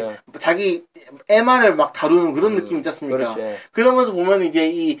기사들이 자기 애만을 막 다루는 그런 느낌 있지 않습니까? 그렇지. 그러면서 보면 이제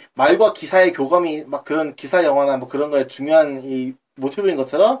이 말과 기사의 교감이 막 그런 기사 영화나 뭐 그런 거에 중요한 이 모티브인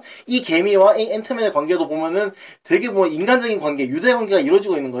것처럼, 이 개미와 이 앤트맨의 관계도 보면은 되게 뭐 인간적인 관계, 유대 관계가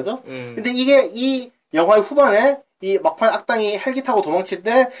이루어지고 있는 거죠. 근데 이게 이 영화의 후반에 이 막판 악당이 헬기 타고 도망칠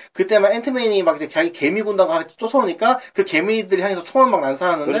때, 그때 막 앤트맨이 막 이제 자기 개미 군단과 같이 쫓아오니까 그 개미들이 향해서 총을 막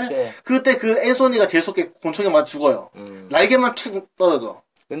난사하는데, 그렇지. 그때 그 앤소니가 재수없게 곤충에 맞아 죽어요. 날개만 툭 떨어져.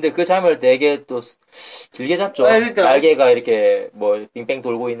 근데 그 잠을 되게 또 길게 잡죠. 네, 그러니까. 날개가 이렇게 뭐 빙뺑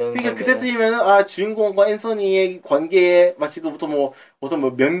돌고 있는. 그러니까 그때쯤이면은 주인공과 앤서니의 관계에 마치 그부터 뭐 어떤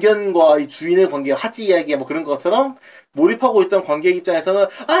뭐 명견과 이 주인의 관계, 하지 이야기 뭐 그런 것처럼 몰입하고 있던 관객 입장에서는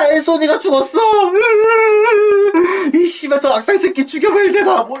앤서니가 죽었어. 이 씨발 저 악당 새끼 죽여버릴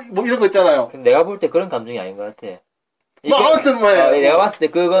때다. 뭐 이런 거 있잖아요. 내가 볼 때 그런 감정이 아닌 것 같아. 아무튼 내가 봤을 때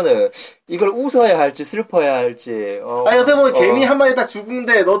그거는 이걸 웃어야 할지 슬퍼야 할지. 어떻게 보면 개미 한 마리 딱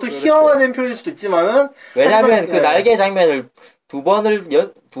죽은데 너도 희화화된 표현일 수도 있지만은, 왜냐면 그 날개 장면을 두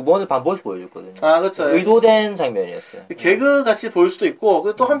번을 반복해서 보여줬거든요. 그렇죠. 의도된 장면이었어요. 개그 같이 보일 수도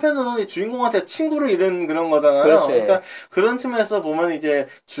있고, 또 한편으로는 주인공한테 친구를 잃은 그런 거잖아요. 그렇죠. 그러니까 그런 측면에서 보면 이제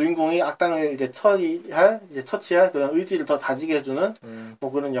주인공이 악당을 이제 처치할 그런 의지를 더 다지게 해주는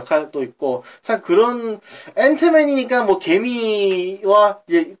뭐 그런 역할도 있고, 참 그런 앤트맨이니까 뭐 개미와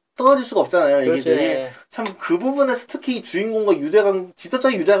이제 떨어질 수가 없잖아요, 얘기들이. 참 그 부분에서 특히 주인공과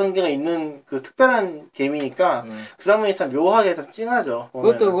직접적인 유대관계가 있는 그 특별한 개미니까 그 장면이 참 묘하게 참 찡하죠.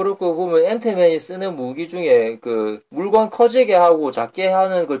 보면은. 그것도 그렇고 보면 앤트맨이 쓰는 무기 중에 그 물건 커지게 하고 작게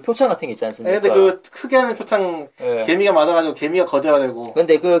하는 그 표창 같은 게 있지 않습니까? 근데 그 크게 하는 표창 개미가 많아가지고 개미가 거대화되고.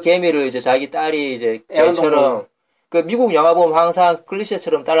 근데 그 개미를 이제 자기 딸이 이제 개처럼 그 미국 영화 보면 항상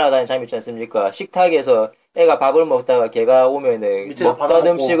클리셰처럼 따라다니는 장면 있지 않습니까? 식탁에서 애가 밥을 먹다가 개가 오면은 먹던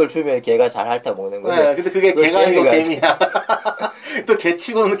음식을 주면 개가 잘 핥아 먹는 거예요. 네, 근데 그게 개가 아니고 개미야. 또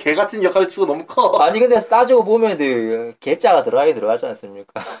개치고는 개 같은 역할을 치고 너무 커. 아니 근데 따지고 보면은 개자가 들어가지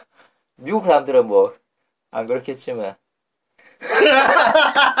않습니까? 미국 사람들은 뭐 안 그렇겠지만.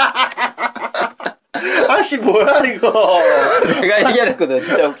 아씨 뭐야 이거. 내가 얘기했거든.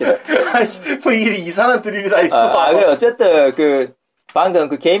 진짜 웃기다. 뭐 이상한 드립이 다 있어. 그래 어쨌든 방금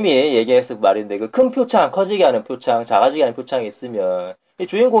그 개미 얘기했을 말인데, 그 큰 표창, 커지게 하는 표창, 작아지게 하는 표창이 있으면, 이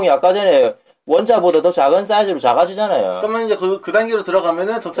주인공이 아까 전에 원자보다 더 작은 사이즈로 작아지잖아요. 그러면 이제 그 단계로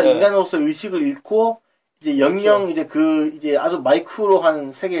들어가면은 점차 인간으로서의 의식을 잃고, 이제 영영 이제 아주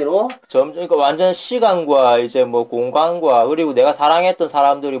마이크로한 세계로 그러니까 완전 시간과 이제 뭐 공간과 그리고 내가 사랑했던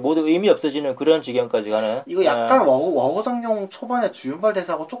사람들이 모두 의미 없어지는 그런 지경까지 가는. 이거 약간 와호장룡 초반에 주윤발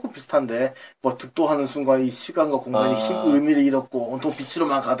대사하고 조금 비슷한데, 뭐 득도하는 순간 이 시간과 공간이 의미를 잃었고 온통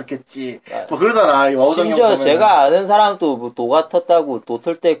빛으로만 가득했지. 뭐 그러잖아. 와호장룡 심지어 보면은. 제가 아는 사람도 뭐 도가 텄다고 도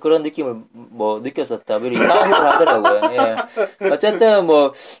틀 때 그런 느낌을 뭐 느꼈었다. 뭐 이상한 걸 하더라고요. 예. 어쨌든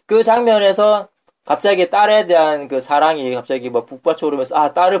뭐 그 장면에서 갑자기 딸에 대한 그 사랑이 갑자기 막 북받쳐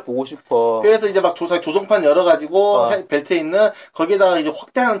오르면서 딸을 보고 싶어. 그래서 이제 막 조정판 열어가지고 벨트에 있는 거기에다가 이제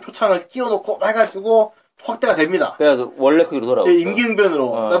확대하는 표창을 끼워놓고 해가지고 확대가 됩니다. 그래서 원래 그대로 돌아오죠. 임기응변으로.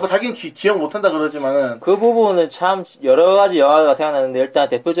 뭐 자기는 기억 못한다 그러지만은 그 부분은 참 여러 가지 영화가 생각나는데, 일단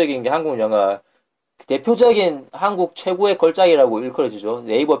대표적인 게 한국 영화. 대표적인 한국 최고의 걸작이라고 일컬어지죠.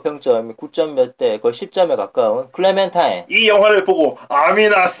 네이버 평점 9점 몇 대, 거의 10점에 가까운 클레멘타인. 이 영화를 보고 암이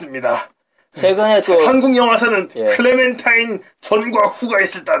나왔습니다. 최근에 또 한국 영화사는 클레멘타인 전과 후가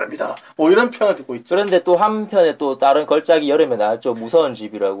있을 따릅니다. 뭐 이런 평을 듣고 있죠. 그런데 또 한편에 또 다른 걸작이 여름에 나왔죠. 무서운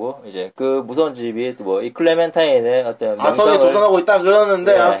집이라고. 이제 그 무서운 집이 뭐 이 클레멘타인의 어떤 아성에 도전하고 있다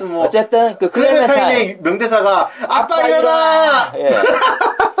그러는데 아무튼 뭐 어쨌든 그 클레멘타인의 명대사가 아빠 일어나!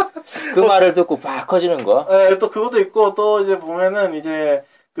 그 말을 듣고 팍 커지는 거. 네, 또 그것도 있고 또 이제 보면은 이제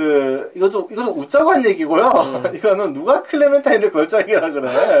이것도 웃자고 한 얘기고요. 이거는 누가 클레멘타인을 걸작이라 그래.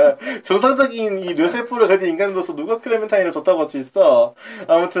 정상적인 이 뇌세포를 가진 인간으로서 누가 클레멘타인을 줬다고 할 수 있어.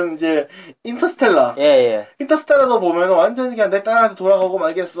 아무튼 이제 인터스텔라. 인터스텔라도 보면은 완전히 그냥 내 딸한테 돌아가고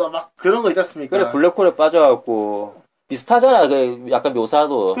말겠어. 막 그런 거 있지 않습니까? 그래, 블랙홀에 빠져갖고. 비슷하잖아, 그, 약간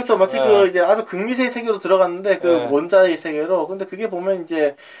묘사도. 그렇죠. 마치 이제 아주 극미세의 세계로 들어갔는데, 원자의 세계로. 근데 그게 보면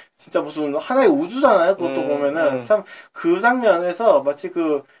이제, 진짜 무슨 하나의 우주잖아요. 그것도 보면은. 참, 그 장면에서 마치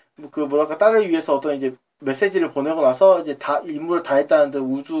뭐랄까, 딸을 위해서 어떤 이제 메시지를 보내고 나서 이제 임무를 다 했다는데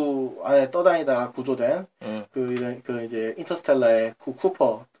우주 안에 떠다니다가 구조된, 그런 이제 인터스텔라의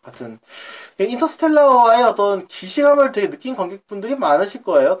쿠퍼 같은. 인터스텔라와의 어떤 기시감을 되게 느낀 관객분들이 많으실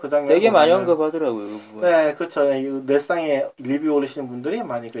거예요. 그 장면. 되게 많이 언급하더라고요. 네, 그렇죠. 넷상에 리뷰 올리시는 분들이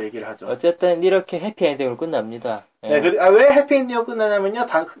많이 그 얘기를 하죠. 어쨌든 이렇게 해피엔딩으로 끝납니다. 네, 왜 해피엔딩으로 끝나냐면요.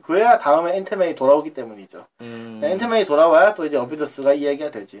 그래야 다음에 앤트맨이 돌아오기 때문이죠. 네, 앤트맨이 돌아와야 또 이제 어비더스가 이야기가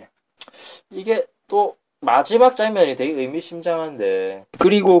되지. 이게 또 마지막 장면이 되게 의미심장한데,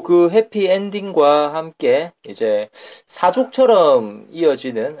 그리고 그 해피엔딩과 함께 이제 사족처럼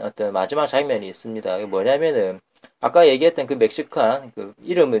이어지는 어떤 마지막 장면이 있습니다. 그게 뭐냐면은 아까 얘기했던 그 멕시칸 그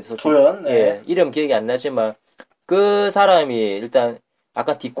이름은 조연, 네. 이름 기억이 안 나지만 그 사람이 일단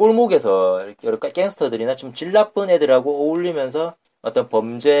아까 뒷골목에서 여러 갱스터들이나 좀 질 나쁜 애들하고 어울리면서 어떤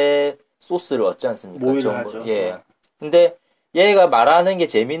범죄 소스를 얻지 않습니까? 모의를 하죠. 근데 얘가 말하는 게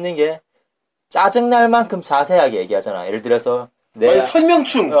재밌는 게 짜증날 만큼 자세하게 얘기하잖아. 예를 들어서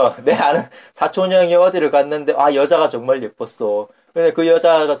설명충. 내 아는 사촌 형이 어디를 갔는데 여자가 정말 예뻤어. 근데 그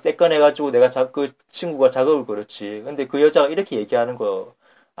여자가 떼꺼내가지고 내가 그 친구가 작업을 그렇지. 근데 그 여자가 이렇게 얘기하는 거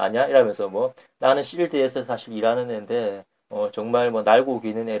아냐? 이러면서 나는 실드에서 사실 일하는 애인데 정말 날고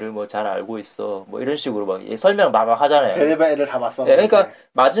기는 애를 잘 알고 있어. 이런 식으로 설명 막 하잖아요. 별의별 애들 다 봤어. 네, 그러니까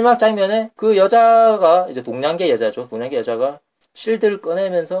마지막 장면에 그 여자가 이제 동양계 여자죠. 동양계 여자가 실드를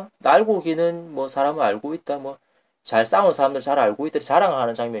꺼내면서 날고 기는 사람을 알고 있다. 잘 싸우는 사람들 잘 알고 있다.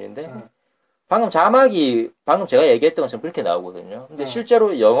 자랑하는 장면인데 방금 제가 얘기했던 것처럼 그렇게 나오거든요. 근데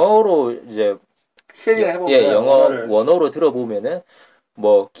실제로 영어로 이제 영어 원어로 들어보면은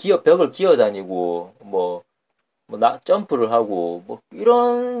벽을 기어다니고 점프를 하고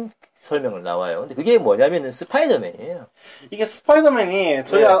이런 설명을 나와요. 근데 그게 뭐냐면은 스파이더맨이에요. 이게 스파이더맨이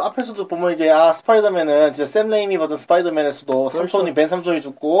저희 앞에서도 보면 이제 스파이더맨은 진짜 샘 레이미 버전 스파이더맨에서도 삼촌이 벤 삼촌이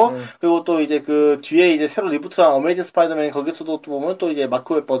죽고 그리고 또 이제 그 뒤에 이제 새로 리부트한 어메이징 스파이더맨 거기서도 또 보면 또 이제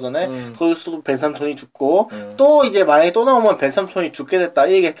마크 웹 버전에 거기서도 벤 삼촌이 죽고 또 이제 만약에 또 나오면 벤 삼촌이 죽게 됐다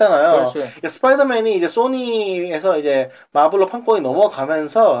이 얘기 했잖아요. 그러니까 스파이더맨이 이제 소니에서 이제 마블로 판권이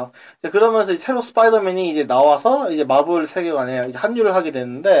넘어가면서 이제 그러면서 이제 새로 스파이더맨이 이제 나와서 이제 마블 세계관에 이제 합류를 하게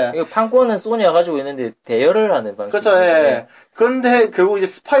됐는데 판권은 소니가 가지고 있는데 대여를 하는 방식. 그렇죠. 예. 그런데 결국 이제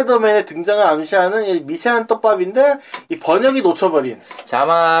스파이더맨의 등장을 암시하는 미세한 떡밥인데 이 번역이 놓쳐버린.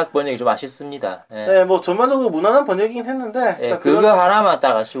 자막 번역이 좀 아쉽습니다. 예. 네, 전반적으로 무난한 번역이긴 했는데. 예, 그거 하나만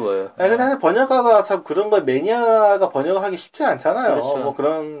딱 아쉬워요. 예, 근데 번역가가 참 그런 걸 매니아가 번역을 하기 쉽지 않잖아요. 그렇죠.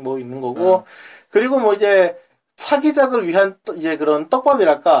 그런 있는 거고. 그리고 이제 차기작을 위한 이제 그런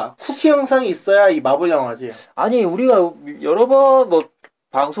떡밥이랄까 쿠키 영상이 있어야 이 마블 영화지. 아니 우리가 여러 번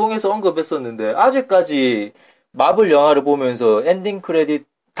방송에서 언급했었는데 아직까지 마블 영화를 보면서 엔딩 크레딧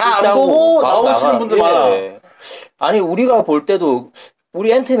다 안 보고 나오시는 분들 많아. 아니 우리가 볼 때도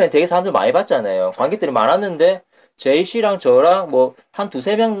우리 앤트맨 되게 사람들 많이 봤잖아요. 관객들이 많았는데 제이씨랑 저랑 한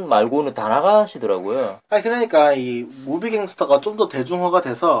두세 명 말고는 다 나가시더라고요. 그러니까 이 무비갱스터가 좀 더 대중화가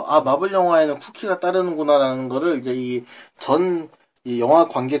돼서 마블 영화에는 쿠키가 따르는구나라는 거를 이제 이 영화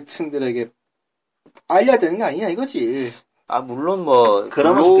관객층들에게 알려야 되는 게 아니냐 이거지. 물론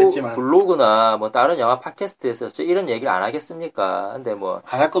그러면 좋겠지만 블로그나 다른 영화 팟캐스트에서 이런 얘기를 안 하겠습니까? 근데 안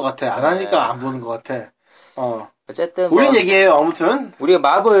할 것 같아. 안 하니까 안 보는 것 같아. 어쨌든 우린 얘기해요. 아무튼 우리가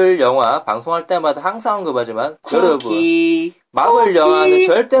마블 영화 방송할 때마다 항상 언급하지만 쿠키, 여러분 마블 영화는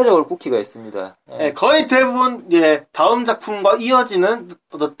절대적으로 쿠키가 있습니다. 네, 거의 대부분 다음 작품과 이어지는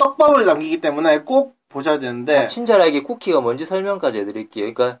떡밥을 남기기 때문에 꼭 보셔야 되는데 친절하게 쿠키가 뭔지 설명까지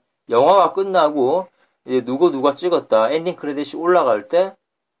해드릴게요. 그러니까 영화가 끝나고 이제 누가 찍었다 엔딩 크레딧이 올라갈 때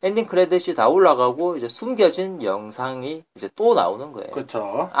엔딩 크레딧이 다 올라가고 이제 숨겨진 영상이 이제 또 나오는 거예요.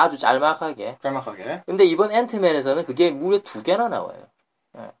 그렇죠. 아주 짤막하게. 근데 이번 앤트맨에서는 그게 무려 2개나 나와요.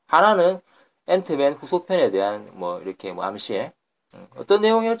 하나는 앤트맨 후속편에 대한 이렇게 암시에 어떤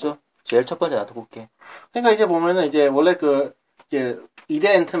내용이었죠? 제일 첫 번째 나왔던 국기. 그러니까 이제 보면은 이제 원래 이제 2대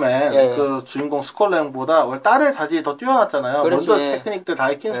앤트맨 예. 그 주인공 스콜랭보다 원래 딸의 자질이 더 뛰어났잖아요. 그렇죠, 먼저 예. 테크닉들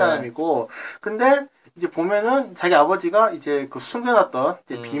다 익힌 사람이고. 근데 이제 보면은 자기 아버지가 이제 그 숨겨놨던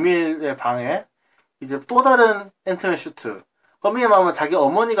이제 비밀의 방에 이제 또 다른 앤트맨 슈트. 허미의 마음은 자기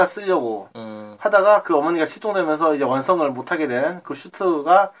어머니가 쓰려고 하다가 그 어머니가 실종되면서 이제 완성을 못하게 된 그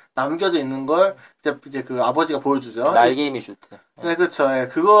슈트가 남겨져 있는 걸 이제 그 아버지가 보여주죠. 날개임이 슈트. 네, 그렇죠. 예,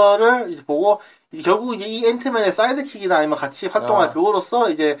 그거를 이제 보고 이제 결국 이제 이 앤트맨의 사이드킥이나 아니면 같이 활동할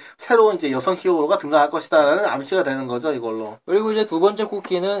그거로서 이제 새로운 이제 여성 히어로가 등장할 것이다라는 암시가 되는 거죠, 이걸로. 그리고 이제 두 번째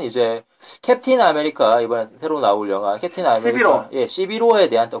쿠키는 이제 캡틴 아메리카 이번에 새로 나올 영화 캡틴 아메리카 11호. 예,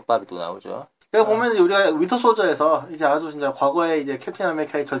 11호에 대한 떡밥이 또 나오죠. 그러니까 보면 이제 우리가 윈터 소저에서 이제 아주 진짜 과거에 이제 캡틴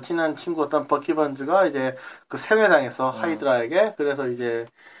아메리카의 절친한 친구였던 버키 번즈가 이제 그 세뇌당해서 하이드라에게 그래서 이제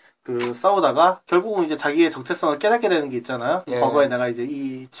그 싸우다가 결국은 이제 자기의 정체성을 깨닫게 되는 게 있잖아요. 예. 과거에 내가 이제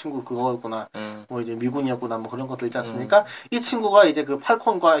이 친구 그거였구나, 뭐 이제 미군이었구나, 뭐 그런 것들 있지 않습니까? 이 친구가 이제 그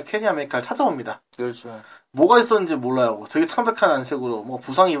팔콘과 캡틴 아메리카를 찾아옵니다. 그렇죠. 뭐가 있었는지 몰라요. 되게 창백한 안색으로 뭐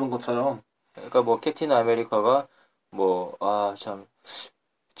부상 입은 것처럼. 그러니까 뭐 캡틴 아메리카가 뭐 참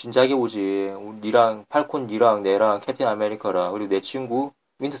진작에 오지. 니랑 팔콘 니랑 내랑 캡틴 아메리카랑 그리고 내 친구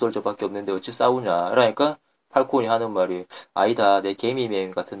윈터 솔저밖에 없는데 어찌 싸우냐. 그러니까 팔콘이 하는 말이 아니다. 내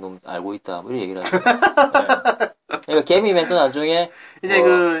개미맨 같은 놈 알고 있다. 뭐 이런 얘기를 하죠. 네. 그러니까 개미맨도 나중에 이제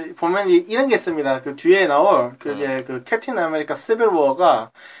그 보면 이런 게 있습니다. 그 뒤에 나올 그 이제 그 캡틴 아메리카 시빌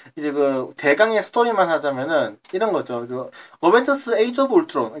워가 이제 그 대강의 스토리만 하자면은 이런 거죠. 그 어벤져스 에이지 오브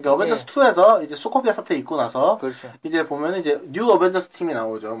울트론, 그러니까 어벤져스 2에서 이제 소코비아 사태 있고 나서 그렇죠. 이제 보면은 이제 뉴 어벤져스 팀이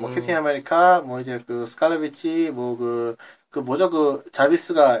나오죠. 뭐 캡틴 아메리카, 뭐 이제 그 스칼렛 위치, 뭐 그 뭐죠, 그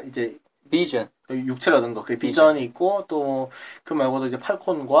자비스가 이제 비전 육체를 얻은 거, 그 비전이 있고 또 그 말고도 이제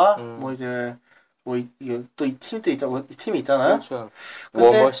팔콘과 뭐 이제 뭐 이게 또 이 팀도 있잖아, 이 팀이 있잖아요. 그렇죠.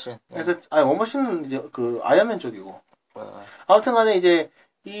 근데, 워머신. 네. 아니 워머신은 이제 그 아이언맨 쪽이고. 아무튼간에 이제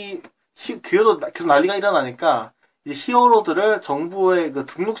이 기어도 계속 난리가 일어나니까 이제 히어로들을 정부에 그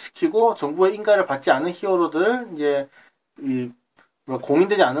등록시키고 정부의 인가를 받지 않은 히어로들을 이제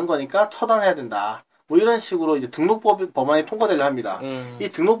공인되지 않은 거니까 처단해야 된다. 뭐 이런 식으로 이제 법안이 통과되려 합니다. 이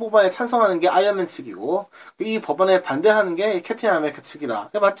등록 법안에 찬성하는 게 아이언맨 측이고 이 법안에 반대하는 게 캡틴 아메리카 측이라.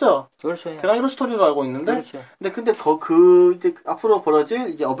 맞죠? 그렇죠. 제가 이런 스토리로 알고 있는데. 그렇죠. 근데 이제 앞으로 벌어질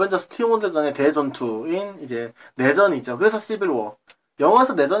이제 어벤져스 팀원들 간의 대전투인 이제 내전이죠. 그래서 시빌워.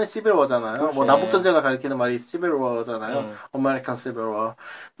 영화에서 내전이 시빌워잖아요. 그렇죠. 뭐 남북전쟁을 가리키는 말이 시빌워잖아요. 아메리칸 시빌워.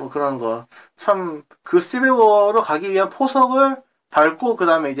 뭐 그런 거. 참 그 시빌워로 가기 위한 포석을 밟고 그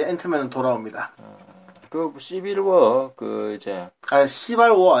다음에 이제 앤트맨은 돌아옵니다. 그 11워 그 이제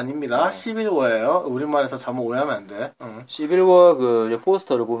시발워 아닙니다. 11워예요. 우리말에서 잘못 오해하면 안 돼. 11워 그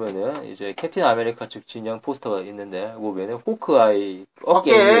포스터를 보면은 이제 캡틴 아메리카 측 진영 포스터가 있는데 보면은 호크아이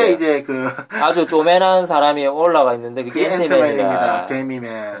어깨에 이제 그 아주 쪼맨한 사람이 올라가 있는데 그게 앤트맨입니다.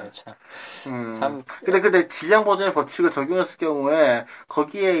 개미맨. 네, 참. 근데 질량 보존의 법칙을 적용했을 경우에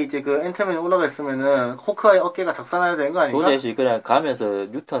거기에 이제 그 앤트맨이 올라가 있으면은 호크아이 어깨가 작살나야 되는 거 아닌가? 도저히 그냥 가면서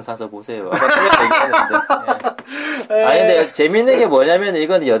뉴턴 사서 보세요. 네. 아니 근데 재밌는 게 뭐냐면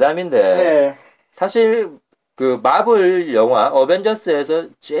이건 여담인데 네. 사실 그 마블 영화 어벤져스에서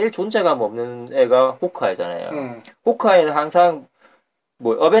제일 존재감 없는 애가 호크아이잖아요. 호크아이는 항상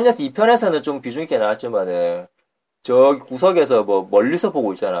뭐 어벤져스 2편에서는 좀 비중 있게 나왔지만은 저 구석에서 뭐 멀리서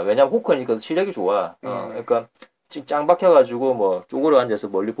보고 있잖아. 왜냐면 호크아이니까 시력이 좋아. 그러니까 짱 박혀가지고 뭐 쪼그려 앉아서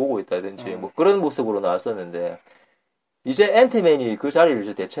멀리 보고 있다든지 뭐 그런 모습으로 나왔었는데 이제 앤트맨이 그 자리를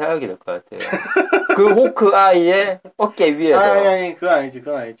이제 대체하게 될 것 같아요. 그 호크아이의 어깨 위에서. 아니,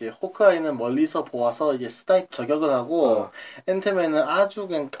 그건 아니지. 호크아이는 멀리서 보아서 이제 스나이프 저격을 하고, 앤트맨은 아주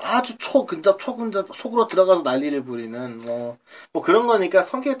초근접 속으로 들어가서 난리를 부리는, 뭐 그런 거니까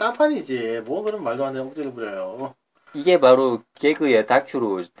성격이 딴판이지. 뭐 그런 말도 안 되는 억지를 부려요. 이게 바로 개그의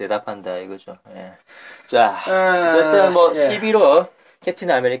다큐로 대답한다, 이거죠. 예. 자, 어쨌든 뭐, 11호.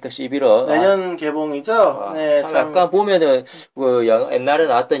 캡틴 아메리카 11호. 내년 개봉이죠? 네, 참 약간 보면은, 옛날에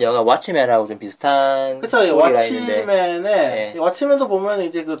나왔던 영화 왓치맨하고 좀 비슷한. 그쵸, 왓치맨도 보면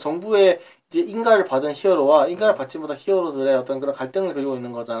이제 그 정부의 이제 인가를 받은 히어로와 인가를 받지 못한 히어로들의 어떤 그런 갈등을 그리고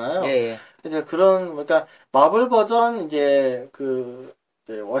있는 거잖아요. 예. 이제 그러니까 마블 버전 이제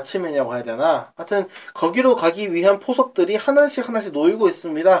워치맨이라고 해야 되나? 하여튼, 거기로 가기 위한 포석들이 하나씩 놓이고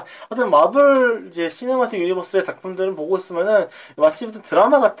있습니다. 하여튼, 마블, 이제, 시네마틱 유니버스의 작품들을 보고 있으면은, 마치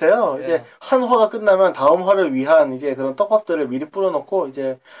드라마 같아요. 네. 이제, 한 화가 끝나면 다음 화를 위한, 이제, 그런 떡밥들을 미리 뿌려놓고,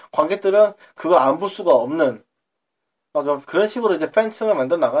 이제, 관객들은 그걸 안 볼 수가 없는, 막, 그런 식으로 이제 팬층을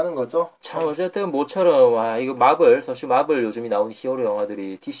만들어 나가는 거죠. 참, 어쨌든, 모처럼, 사실 마블 요즘이 나오는 히어로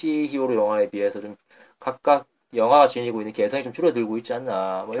영화들이, DC 히어로 영화에 비해서 좀, 각각, 영화가 지니고 있는 개성이 좀 줄어들고 있지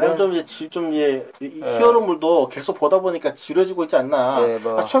않나. 뭐 이런. 히어로물도 계속 보다 보니까 지루해지고 있지 않나. 네,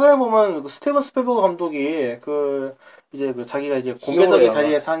 뭐. 최근에 보면 스티븐 스필버그 감독이 자기가 이제 공개적인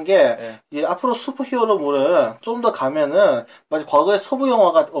자리에서 한 게, 이제 앞으로 슈퍼 히어로물은 좀 더 가면은, 마치 과거에 서부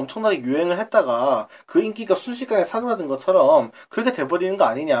영화가 엄청나게 유행을 했다가, 그 인기가 순식간에 사그라든 것처럼, 그렇게 돼버리는 거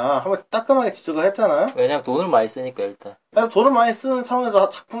아니냐, 한번 따끔하게 지적을 했잖아요? 왜냐면 돈을 많이 쓰니까, 일단. 돈을 많이 쓰는 상황에서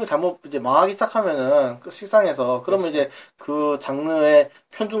작품이 잘못 이제 망하기 시작하면은, 식상해서, 그러면 이제 그 장르에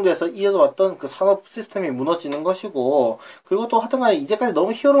편중돼서 이어져 왔던 그 산업 시스템이 무너지는 것이고, 그리고 또 하여튼간에 이제까지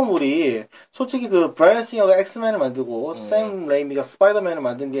너무 히어로물이, 솔직히 그 브라이언 싱어가 엑스맨을 만들고, 샘 레이미가 스파이더맨을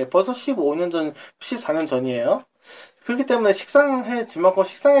만든 게 벌써 15년 전, 14년 전이에요. 그렇기 때문에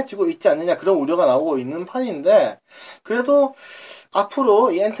식상해지고 있지 않느냐 그런 우려가 나오고 있는 판인데, 그래도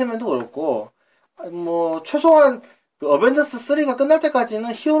앞으로 이 앤트맨도 그렇고, 뭐 최소한 그 어벤져스 3가 끝날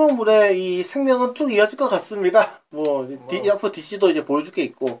때까지는 히어로물의 이 생명은 쭉 이어질 것 같습니다. 앞으로 DC도 이제 보여줄 게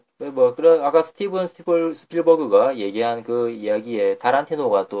있고. 그런 아까 스티븐 스필버그가 얘기한 그 이야기에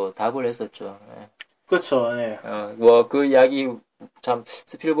타란티노가 또 답을 했었죠. 네. 그렇죠. 네. 그 이야기 참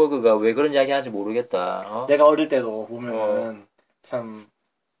스필버그가 왜 그런 이야기 하는지 모르겠다. 내가 어릴 때도 보면은 참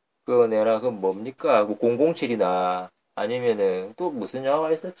내가 뭡니까? 007이나 아니면은 또 무슨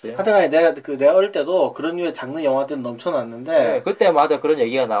영화가 있었지? 하여튼간에 내가 어릴 때도 그런 류의 장르 영화들은 넘쳐났는데, 네, 그때마다 그런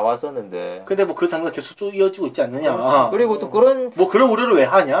얘기가 나왔었는데, 근데 그 장르가 계속 쭉 이어지고 있지 않느냐. 그리고 또 그런 우려를 왜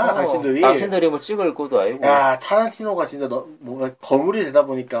하냐, 당신들이 뭐 찍을 것도 아니고. 야, 타란티노가 진짜 거물이 되다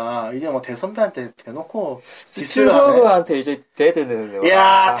보니까 이제 대선배한테 대놓고 스필버그한테 이제 대드는.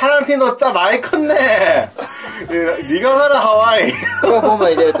 야, 타란티노 짜 많이 컸네. 네가 가라 하와이. 그거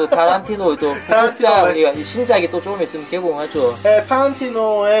보면 이제 또 타란티노 또 신작이 또 조금 있으면 개봉하죠. 네,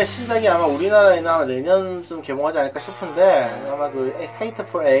 타란티노의 신작이 아마 우리나라에는 아마 내년쯤 개봉하지 않을까 싶은데, 아마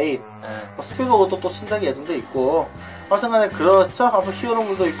헤이트풀 에잇, 스필버그도 또 신작이 예정돼 있고, 하여튼간에 그렇죠. 앞으로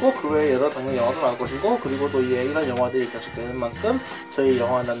히어로물도 있고, 그 외에 여러 장르 영화도 나올 것이고, 그리고 또 이런 영화들이 계속되는 만큼 저희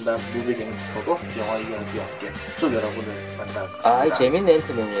영화 난다 무비갱스터도 영화 이야기 없게 쭉 여러분을 만날 것입니다. 재밌네,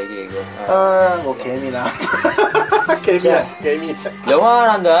 앤트맨 얘기 이거. 개미나. 개미. 영화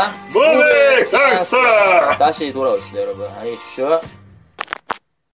난다 무비갱스터! 다시 돌아오겠습니다, 여러분. 안녕히 계십시오.